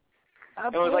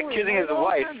 Absolutely. It was like kissing his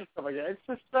wife. It's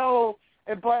just so.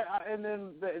 And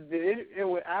then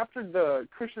after the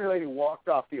Kushner lady walked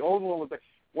off, the old one was like,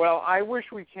 "Well, I wish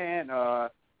we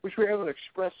were able to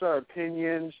express our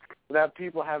opinions without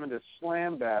people having to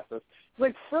slam bash us."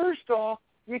 Like, first off,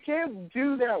 you can't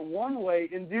do that one way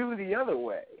and do the other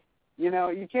way.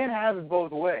 You can't have it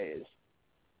both ways.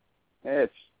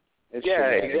 It's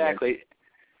exactly.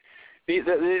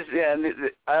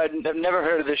 I've never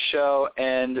heard of this show,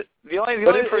 and the only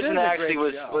person that actually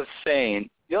was sane.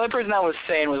 The only person that was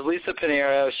sane was Lisa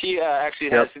Pinheiro. She actually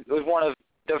was one of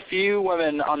the few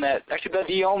women on that, actually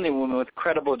the only woman with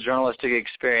credible journalistic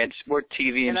experience, worked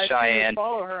TV in Cheyenne. And I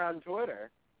follow her on Twitter.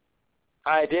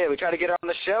 I did. We tried to get her on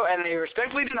the show, and they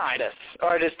respectfully denied us,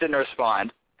 or just didn't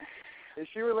respond. Is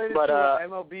she related to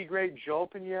MLB great Joel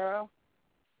Pinheiro?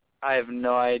 I have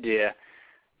no idea.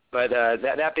 But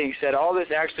that being said, all this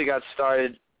actually got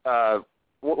started. The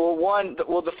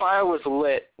fire was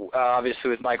lit, obviously,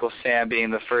 with Michael Sam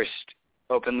being the first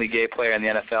openly gay player in the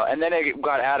NFL. And then it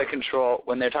got out of control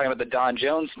when they're talking about the Don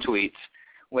Jones tweets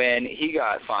when he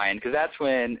got fined, because that's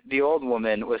when the old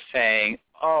woman was saying,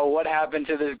 oh, what happened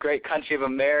to this great country of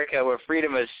America where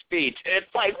freedom of speech?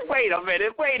 It's like, wait a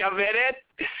minute.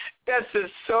 That's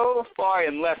just so far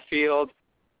in left field.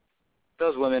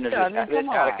 Those women are just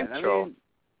out of control.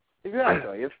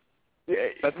 Exactly.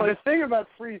 The thing about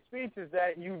free speech is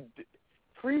that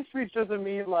free speech doesn't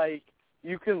mean like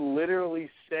you can literally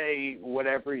say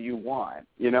whatever you want.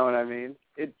 You know what I mean?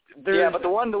 But the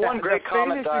one great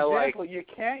comment I like. You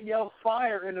can't yell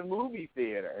fire in a movie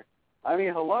theater. I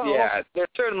mean, hello. Yeah, there's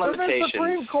certain limitations. There's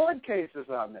Supreme Court cases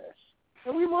on this,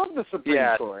 and we love the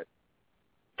Supreme Court.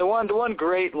 The one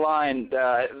great line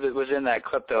that was in that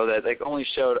clip, though, that like only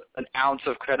showed an ounce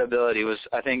of credibility was,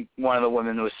 I think one of the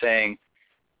women was saying,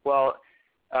 well,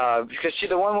 because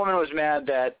the one woman was mad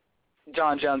that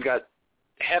John Jones got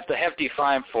a hefty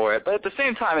fine for it, but at the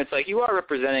same time, it's like you are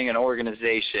representing an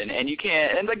organization, and you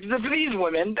can't. And like these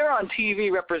women, they're on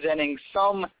TV representing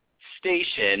some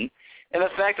station, and the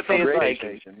fact that they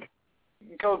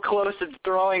go close to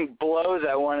throwing blows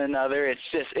at one another,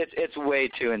 it's way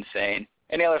too insane.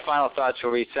 Any other final thoughts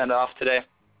before we send off today?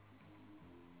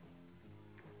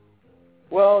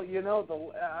 Well,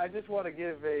 I just want to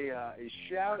give a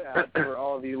shout-out for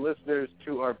all of you listeners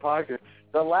to our podcast.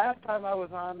 The last time I was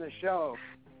on the show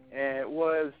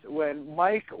was when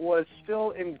Mike was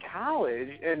still in college,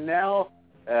 and now,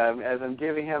 as I'm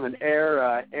giving him an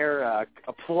air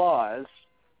applause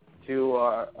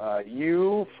to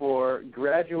you for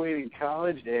graduating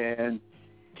college and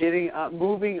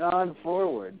moving on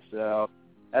forward. So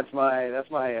that's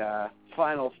my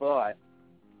final thought.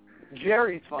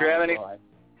 Jerry's final thought.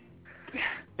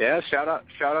 Yeah, shout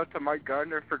out to Mike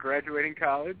Gardner for graduating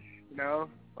college.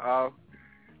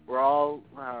 We're all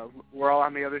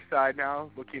on the other side now,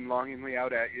 looking longingly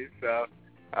out at you. So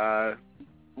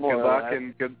good luck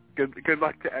and good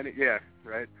luck to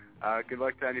good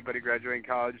luck to anybody graduating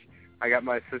college. I got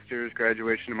my sister's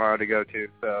graduation tomorrow to go to,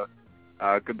 so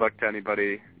good luck to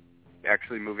anybody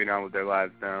actually moving on with their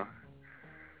lives now.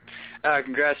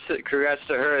 Congrats to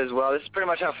her as well. This is pretty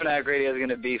much how Fanatic Radio is going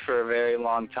to be for a very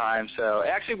long time. So it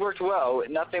actually worked well.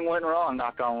 Nothing went wrong,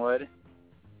 knock on wood.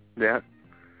 Yeah.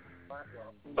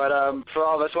 But for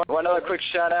all of us, one other quick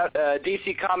shout-out.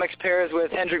 DC Comics pairs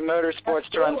with Hendrick Motorsports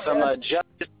to run some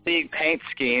Justice League paint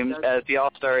schemes as the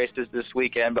All-Star races this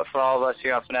weekend. But for all of us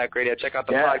here on Fanatic Radio, check out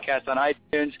the podcast on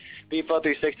iTunes,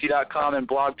 BFO360.com, and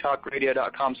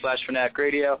blogtalkradio.com/Fanatic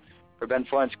Radio. For Ben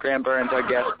Florence, Graham Burns, our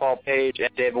guest, Paul Page,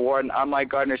 and David Wharton, I'm Mike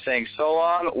Gardner saying so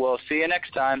long. We'll see you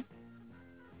next time.